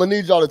much. I'm gonna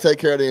need y'all to take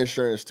care of the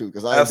insurance too,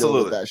 because I ain't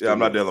dealing with that shit. Yeah, I'm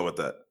not dealing with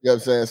that. You know what I'm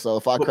saying? So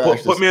if I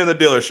crash, put me in the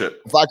dealership.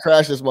 If I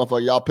crash this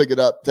motherfucker, y'all pick it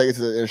up, take it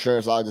to the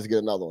insurance. I'll just get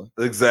another one.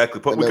 Exactly.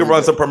 We can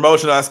run some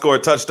promotion. I score a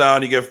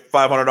touchdown. You get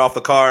 $500 off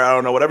the car. I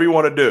don't know. Whatever you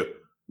want to do.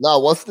 Now,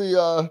 what's the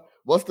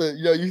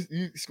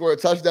you score a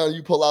touchdown,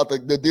 you pull out the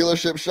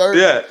dealership shirt.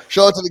 Yeah.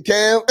 Show it to the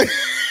cam.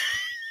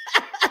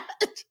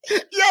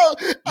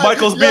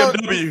 Michael's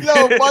BMW.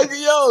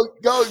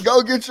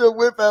 Go get your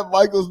whip at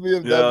Michael's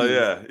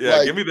BMW. Yeah.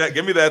 Like,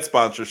 give me that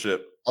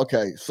sponsorship.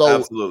 Okay, so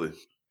absolutely.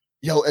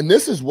 And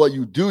this is what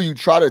you do. You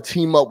try to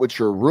team up with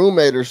your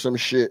roommate or some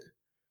shit.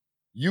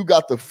 You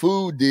got the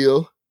food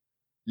deal.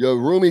 Your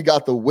roomie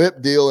got the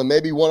whip deal, and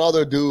maybe one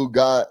other dude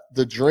got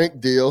the drink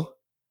deal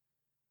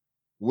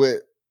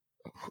with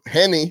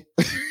Henny.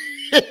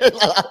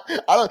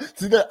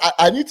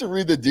 I need to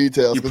read the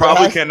details. You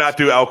probably cannot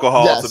do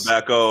alcohol,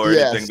 tobacco, or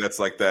anything that's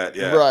like that.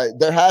 Yeah, right.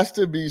 There has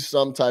to be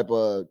some type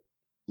of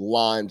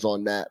lines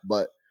on that.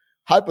 But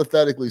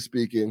hypothetically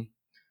speaking,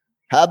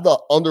 have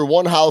under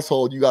one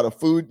household, you got a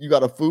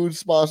food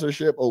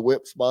sponsorship, a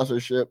whip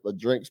sponsorship, a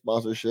drink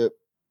sponsorship.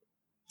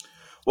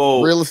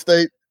 Well, real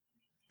estate.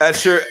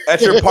 At your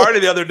party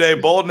the other day,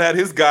 Bolden had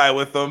his guy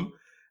with him,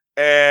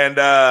 and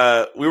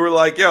we were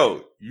like,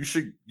 "Yo, you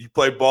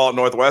play ball at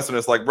Northwestern."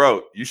 It's like,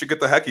 bro, you should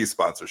get the Hecky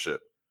sponsorship.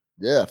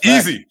 Yeah,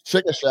 easy.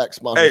 Chicken Shack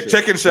sponsorship. Hey,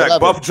 Chicken Shack,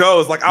 whatever. Buff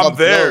Joe's. Like, I'm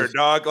there,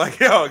 dog. Like,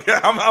 yo,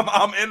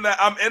 I'm in that.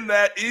 I'm in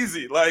that.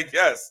 Easy. Like,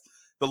 yes,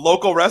 the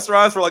local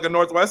restaurants for like a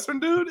Northwestern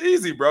dude.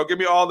 Easy, bro. Give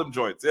me all them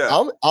joints.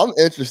 Yeah, I'm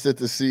interested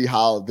to see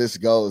how this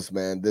goes,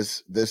 man.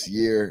 This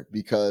year,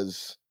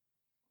 because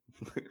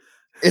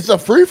it's a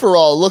free for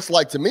all. Looks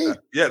like to me.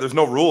 Yeah, there's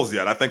no rules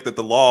yet. I think that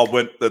the law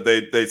went that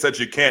they said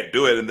you can't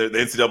do it, and the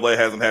NCAA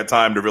hasn't had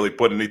time to really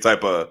put any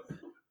type of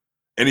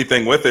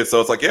anything with it. So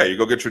it's like, yeah, you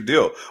go get your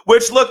deal.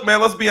 Which, look, man,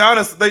 let's be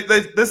honest.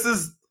 This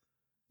is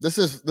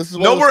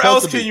nowhere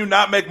else can you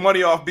not make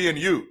money off being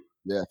you.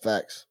 Yeah,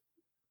 facts.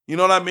 You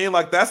know what I mean?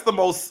 Like, that's the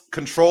most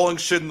controlling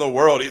shit in the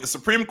world. The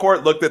Supreme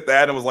Court looked at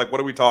that and was like,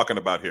 what are we talking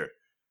about here?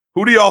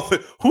 Who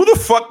the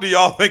fuck do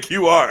y'all think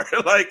you are?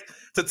 Like,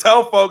 to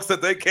tell folks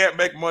that they can't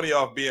make money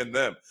off being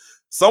them.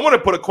 Someone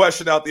had put a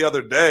question out the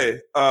other day.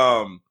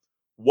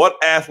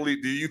 What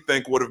athlete do you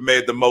think would have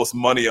made the most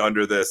money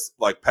under this,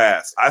 like,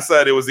 pass? I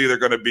said it was either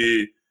going to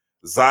be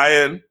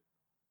Zion,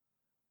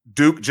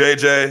 Duke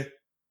JJ,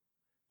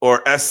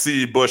 or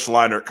SC Bush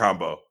Leinart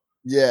combo.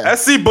 Yeah.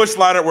 SC Bush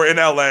Leinart were in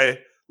LA.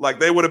 Like,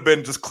 they would have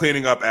been just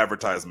cleaning up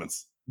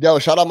advertisements. Yo,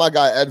 shout out my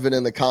guy Edvin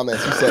in the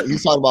comments. He said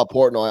he's talking about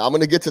Portnoy. I'm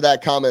going to get to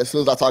that comment as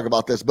soon as I talk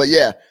about this. But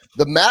yeah,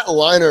 the Matt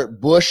Leinart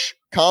Bush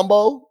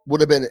combo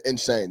would have been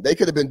insane. They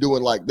could have been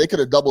doing they could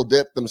have double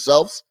dipped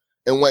themselves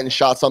and went and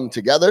shot something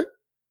together.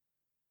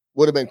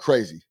 Would have been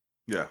crazy.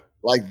 Yeah.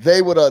 Like,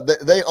 they would have,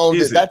 they owned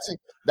Easy. it.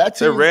 That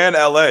team. They ran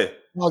LA.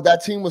 No,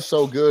 that team was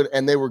so good,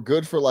 and they were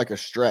good for like a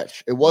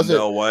stretch. It wasn't.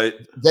 No White.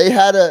 They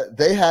had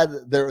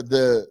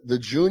the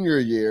junior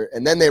year,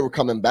 and then they were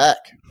coming back,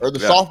 or the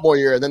sophomore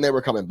year, and then they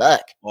were coming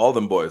back. All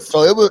them boys.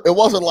 So it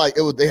wasn't like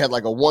it was. They had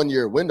like a 1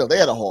 year window. They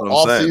had a whole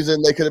off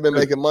season. They could have been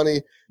making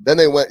money. Then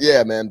they went,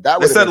 yeah, man.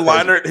 They said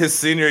Leinart, his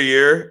senior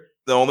year,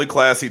 the only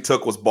class he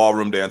took was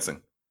ballroom dancing.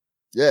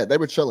 Yeah, they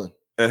were chilling.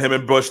 And him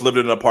and Bush lived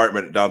in an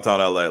apartment in downtown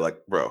LA.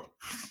 Like, bro.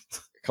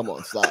 Come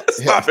on, stop it.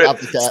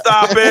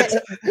 Stop it.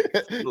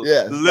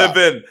 Yeah.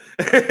 Living.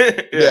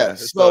 Yeah.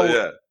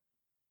 So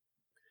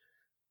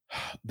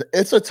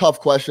it's a tough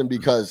question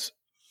because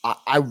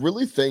I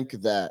really think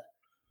that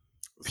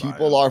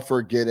people are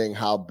forgetting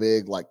how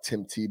big like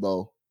Tim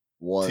Tebow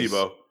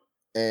was.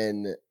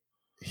 And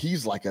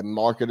he's like a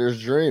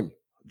marketer's dream.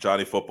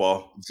 Johnny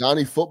Football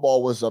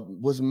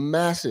was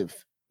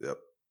massive. Yep.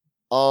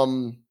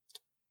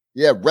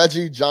 Yeah,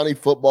 Reggie, Johnny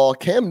Football.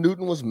 Cam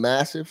Newton was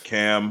massive.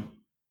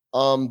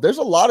 There's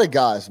a lot of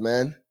guys,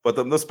 man. But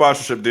the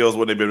sponsorship deals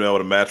wouldn't have been able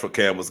to match what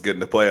Cam was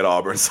getting to play at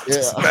Auburn. So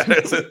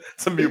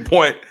it's a mute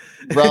point.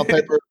 Brown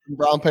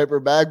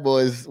paper bag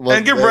boys.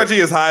 And give Reggie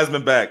his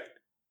Heisman back.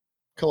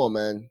 Come on,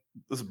 man.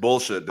 This is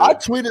bullshit, dude. I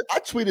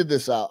tweeted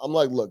this out. I'm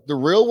like, look, the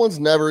real ones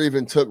never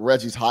even took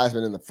Reggie's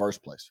Heisman in the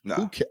first place. Nah.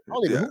 Who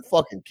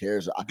fucking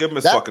cares? Give him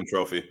his fucking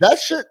trophy. That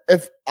shit,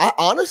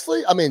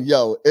 honestly, I mean,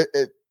 yo,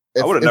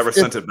 I would have never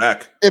sent it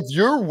back. If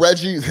you're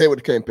Reggie, they would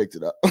have came and picked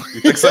it up.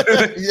 You think so?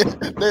 Yeah,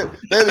 they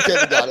would have came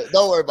and got it.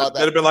 Don't worry about that.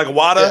 They'd have been like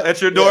Wada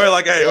at your door,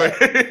 like, hey,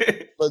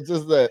 wait. But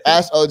just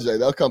ask OJ,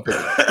 they'll come pick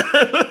it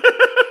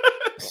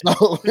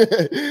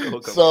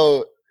up.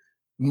 So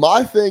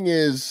my thing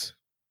is,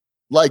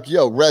 like,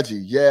 yo, Reggie,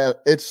 yeah,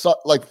 it's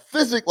like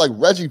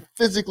Reggie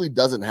physically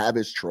doesn't have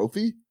his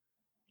trophy.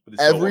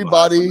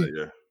 Everybody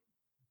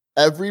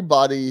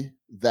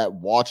that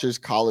watches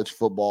college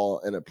football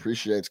and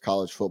appreciates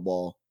college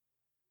football,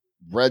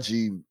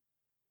 Reggie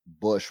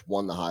Bush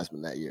won the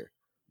Heisman that year.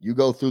 You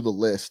go through the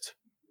list,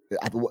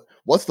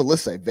 What's the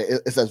list say?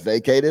 It says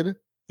vacated.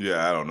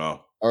 Yeah, I don't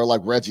know. Or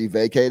like Reggie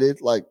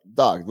vacated. Like,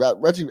 dog,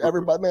 Reggie,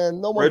 everybody, man,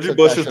 no one Reggie took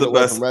Bush that is shit the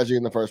away best from Reggie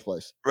in the first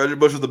place. Reggie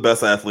Bush is the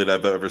best athlete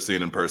I've ever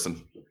seen in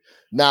person.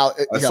 Now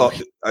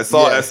I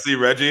saw SC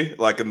Reggie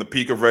like in the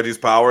peak of Reggie's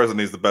powers, and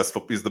he's the best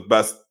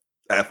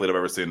athlete I've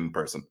ever seen in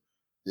person.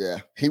 Yeah,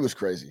 he was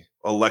crazy.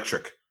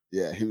 Electric.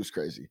 Yeah, he was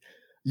crazy.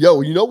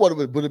 Yo, you know what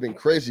would have been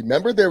crazy?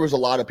 Remember, there was a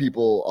lot of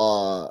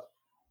people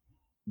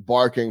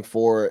barking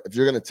for, if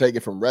you're going to take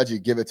it from Reggie,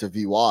 give it to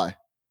VY,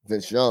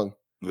 Vince Young.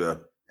 Yeah,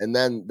 and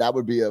then that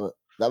would be an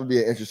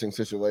interesting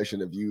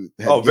situation if you.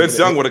 Vince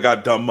Young would have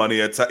got dumb money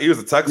he was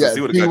a Texas. Yeah,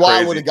 he would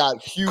have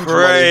got huge,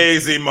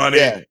 crazy money.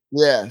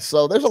 Yeah.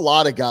 So there's a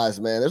lot of guys,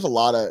 man. There's a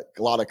lot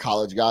of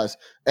college guys,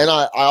 and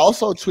I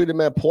also tweeted,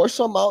 man, pour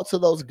some out to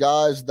those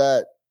guys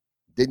that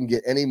didn't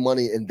get any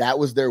money, and that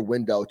was their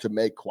window to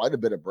make quite a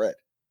bit of bread.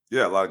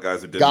 Yeah, a lot of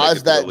guys who didn't.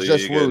 Guys that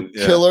just were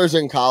killers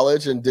in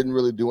college and didn't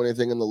really do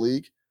anything in the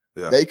league.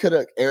 Yeah. They could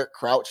have Eric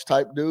Crouch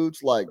type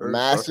dudes, like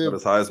massive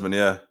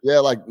Heisman,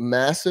 like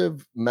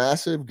massive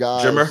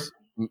guys. Jimmer,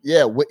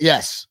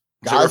 yes,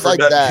 guys like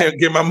that. Can't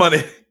get my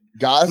money.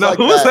 Guys no, like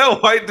who was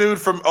that white dude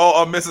from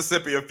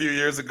Mississippi a few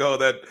years ago?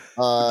 That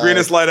the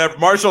greenest light ever.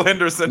 Marshall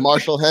Henderson.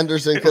 Marshall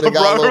Henderson could have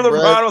got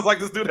LeBron was like,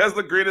 this dude has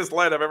the greenest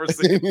light I've ever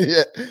seen.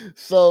 Yeah,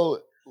 so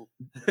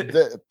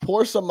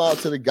pour some out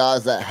to the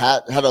guys that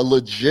had a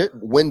legit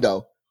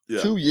window,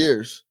 2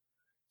 years,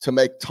 to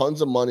make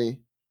tons of money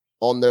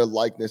on their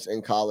likeness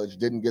in college,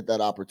 didn't get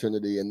that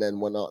opportunity, and then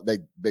went on. They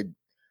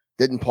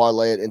didn't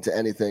parlay it into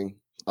anything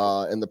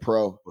in the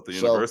pro. But the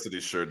university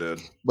sure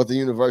did. But the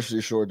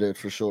university sure did,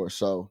 for sure.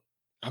 So,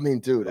 I mean,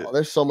 dude,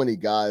 there's so many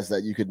guys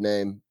that you could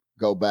name.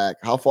 Go back.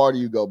 How far do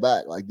you go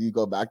back? Like, do you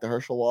go back to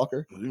Herschel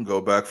Walker? You can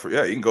go back you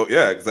can go.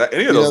 Yeah, exactly.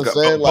 Any of those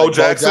guys. Bo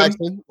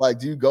Jackson. Like,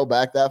 do you go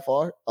back that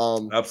far?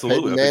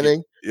 Absolutely. Peyton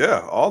Manning.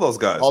 All those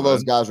guys.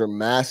 Those guys were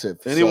massive.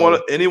 Any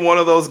one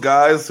of those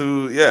guys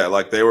who,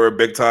 like they were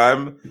big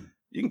time.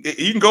 You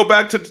can go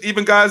back to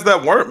even guys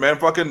that weren't, man.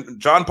 Fucking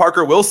John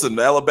Parker Wilson,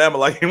 Alabama,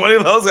 like one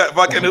of those guys.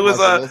 Fucking who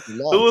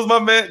was my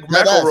man?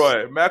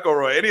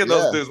 McElroy. Any of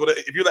those dudes.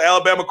 If you're the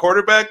Alabama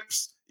quarterback,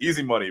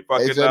 easy money.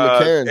 Fucking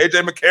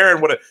AJ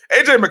McCarron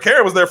AJ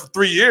McCarron was there for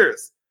 3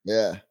 years.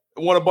 Yeah.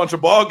 Won a bunch of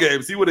ball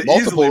games. He would have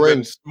easily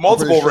rings.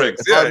 Multiple rings.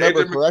 If I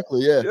remember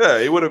correctly, Yeah,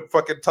 he would have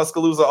fucking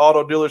Tuscaloosa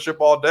auto dealership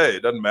all day.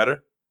 It doesn't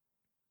matter.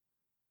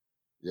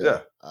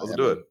 Let's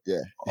do it. Yeah.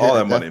 All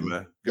that money,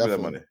 man. Give me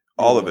that money.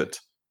 All of it.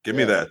 Give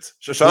me that.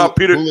 Shout out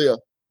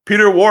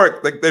Peter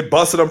Warwick. Like they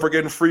busted him for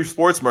getting free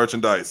sports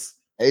merchandise.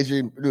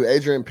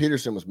 Adrian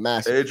Peterson was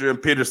massive. Adrian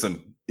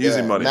Peterson,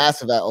 easy money,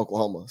 massive at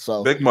Oklahoma.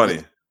 So big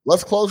money.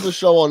 Let's close the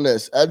show on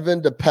this.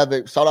 Edvin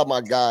DePevic, shout out my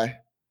guy.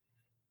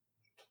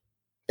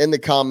 In the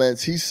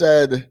comments, he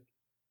said,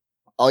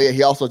 "Oh yeah."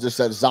 He also just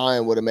said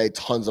Zion would have made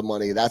tons of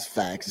money. That's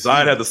facts.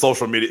 Zion had the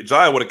social media.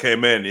 Zion would have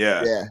came in.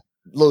 Yeah.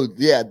 Look,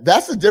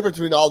 that's the difference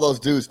between all those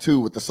dudes too,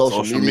 with the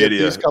social media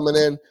piece coming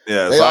in.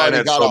 Yeah, they Zion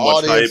already got an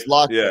audience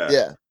locked.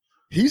 Yeah.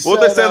 They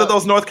say that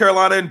those North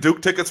Carolina and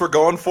Duke tickets were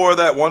going for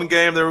that one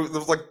game? There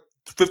was like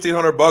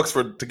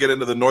 $1,500 to get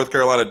into the North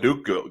Carolina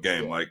Duke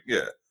game. Like,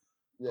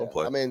 don't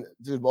play. I mean,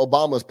 dude,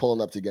 Obama's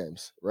pulling up to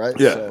games, right?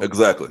 Yeah,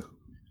 exactly.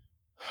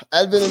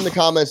 Edvin in the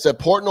comments said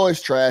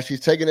Portnoy's trash. He's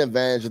taking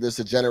advantage of this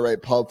to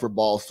generate pub for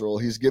Barstool.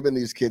 He's giving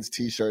these kids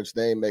T-shirts.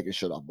 They ain't making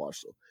shit off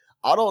Barstool.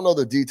 I don't know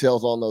the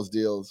details on those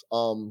deals.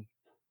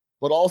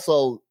 But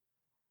also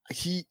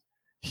he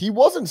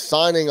wasn't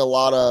signing a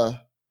lot of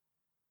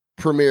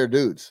premier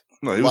dudes.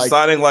 No, he was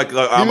signing like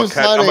I'm a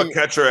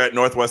catcher at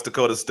Northwest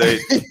Dakota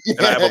State, and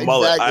I have a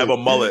mullet. Exactly. I have a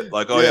mullet.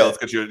 Like, let's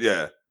get you.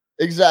 Yeah,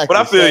 exactly.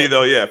 But I feel you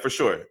though. Yeah, for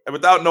sure. And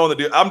without knowing the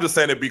deal, I'm just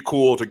saying it'd be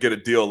cool to get a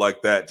deal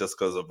like that just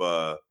because of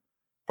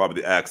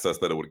probably the access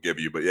that it would give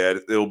you. But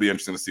it'll be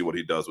interesting to see what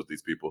he does with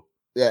these people.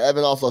 Yeah,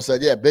 Evan also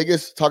said,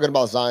 talking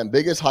about Zion,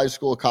 biggest high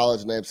school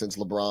college name since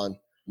LeBron.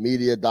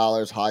 Media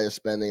dollars, highest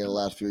spending in the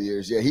last few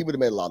years. Yeah, he would have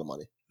made a lot of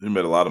money. He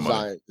made a lot of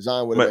money.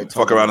 Zion would have made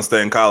fuck around and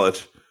stay in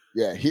college.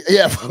 Yeah,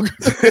 yeah.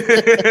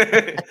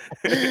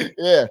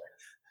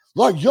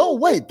 Like,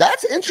 wait,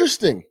 that's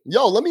interesting.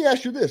 Let me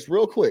ask you this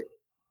real quick.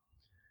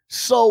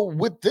 So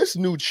with this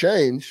new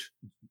change,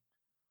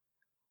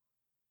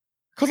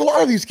 because a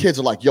lot of these kids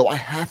are like, I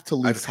have to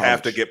leave. I just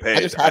have to get paid.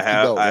 I just have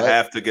to go. I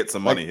have to get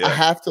some money. I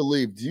have to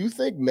leave. Do you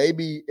think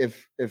maybe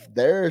if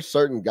there are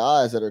certain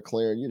guys that are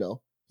clearing,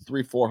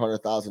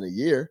 $300,000-$400,000 a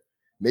year,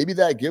 maybe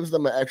that gives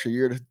them an extra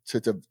year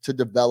to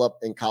develop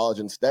in college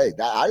and stay?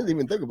 I didn't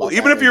even think about that.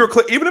 Even if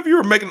you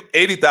were making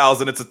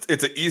 $80,000,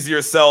 it's an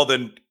easier sell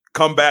than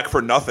come back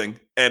for nothing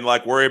and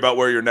like worry about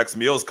where your next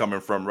meal is coming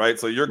from, right?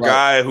 So your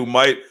guy who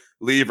might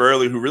leave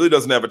early, who really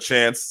doesn't have a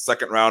chance,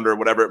 second rounder,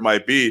 whatever it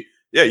might be.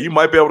 Yeah, you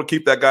might be able to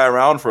keep that guy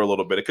around for a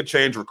little bit. It could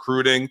change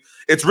recruiting.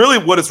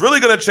 What it's really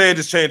going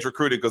to change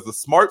recruiting, because the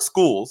smart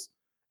schools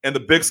and the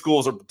big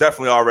schools are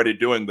definitely already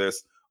doing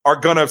this, are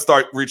going to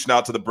start reaching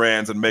out to the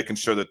brands and making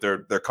sure that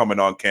they're coming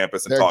on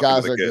campus and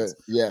talking to the kids.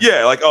 Good.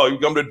 Yeah, like, you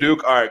come to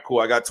Duke. All right, cool.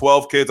 I got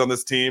 12 kids on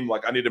this team.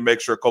 Like, I need to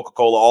make sure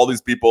Coca-Cola, all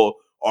these people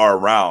are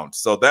around.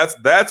 So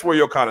that's where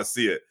you'll kind of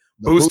see it.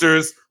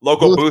 Boosters,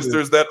 local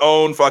boosters that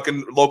own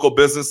fucking local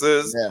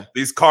businesses. Yeah.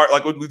 These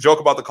like we joke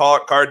about the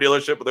car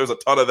dealership, but there's a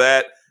ton of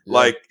that. Yeah.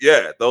 Like,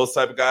 yeah, those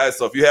type of guys.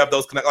 So if you have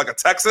those connect, like a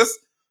Texas,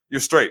 you're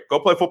straight. Go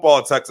play football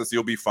in Texas,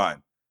 you'll be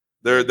fine.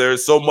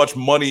 There's so much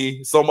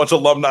money, so much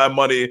alumni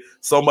money,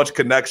 so much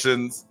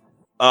connections.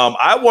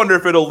 I wonder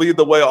if it'll lead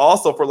the way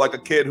also for like a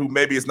kid who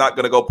maybe is not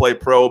going to go play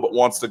pro, but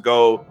wants to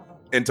go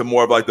into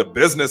more of like the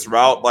business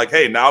route. Like,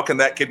 hey, now can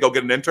that kid go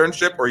get an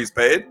internship where he's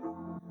paid?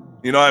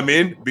 You know what I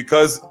mean?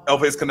 Because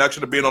of his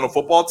connection to being on a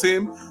football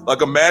team.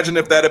 Like, imagine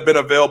if that had been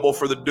available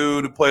for the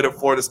dude who played at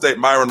Florida State,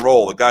 Myron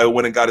Rolle, the guy who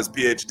went and got his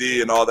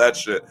PhD and all that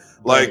shit.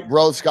 Like,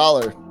 Rhodes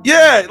Scholar.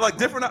 Yeah, like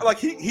different. Like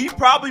he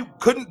probably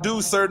couldn't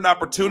do certain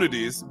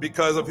opportunities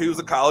because of he was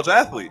a college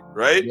athlete,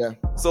 right? Yeah.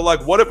 So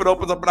like, what if it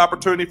opens up an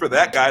opportunity for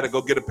that guy to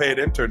go get a paid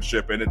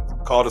internship and it's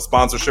called a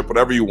sponsorship,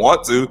 whatever you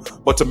want to,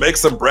 but to make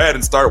some bread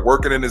and start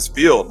working in his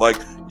field? Like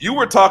you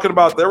were talking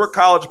about, there were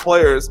college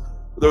players.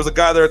 There was a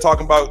guy there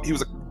talking about he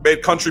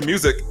made country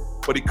music,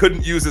 but he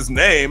couldn't use his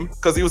name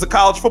because he was a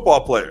college football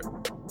player.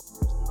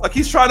 Like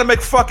he's trying to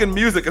make fucking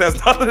music. It has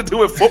nothing to do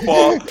with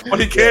football, but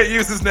he can't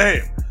use his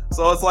name.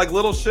 So it's like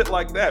little shit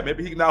like that.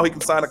 Maybe he can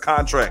sign a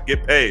contract,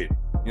 get paid.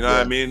 You know what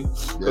I mean?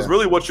 Because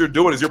really what you're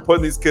doing is you're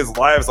putting these kids'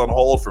 lives on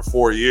hold for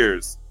 4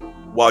 years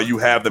while you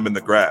have them in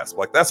the grasp.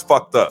 Like that's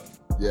fucked up.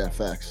 Yeah,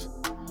 facts.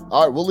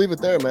 All right, we'll leave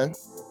it there, man.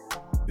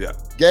 Yeah.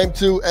 Game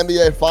 2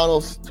 NBA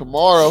Finals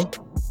tomorrow.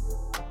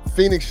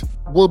 Phoenix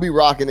will be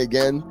rocking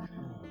again.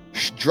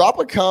 Drop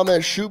a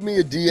comment, shoot me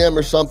a DM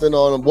or something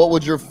on what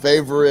would your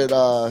favorite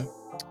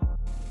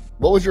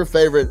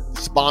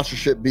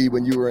sponsorship be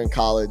when you were in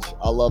college?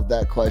 I love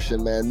that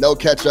question, man. No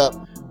catch up.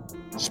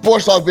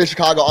 Sports Talk via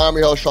Chicago. I'm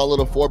your host, Sean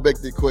Little, for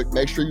Big Dick Quick.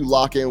 Make sure you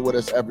lock in with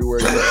us everywhere.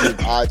 YouTube,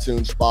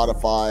 iTunes,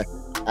 Spotify,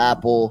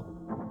 Apple,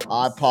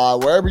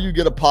 iPod, wherever you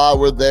get a pod,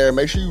 we're there.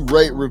 Make sure you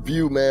rate,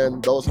 review, man.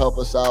 Those help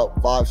us out.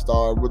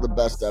 5-star. We're the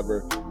best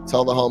ever.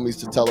 Tell the homies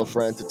to tell a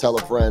friend to tell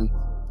a friend.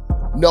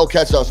 No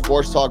catch up.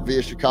 Sports Talk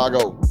via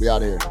Chicago. We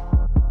out of here.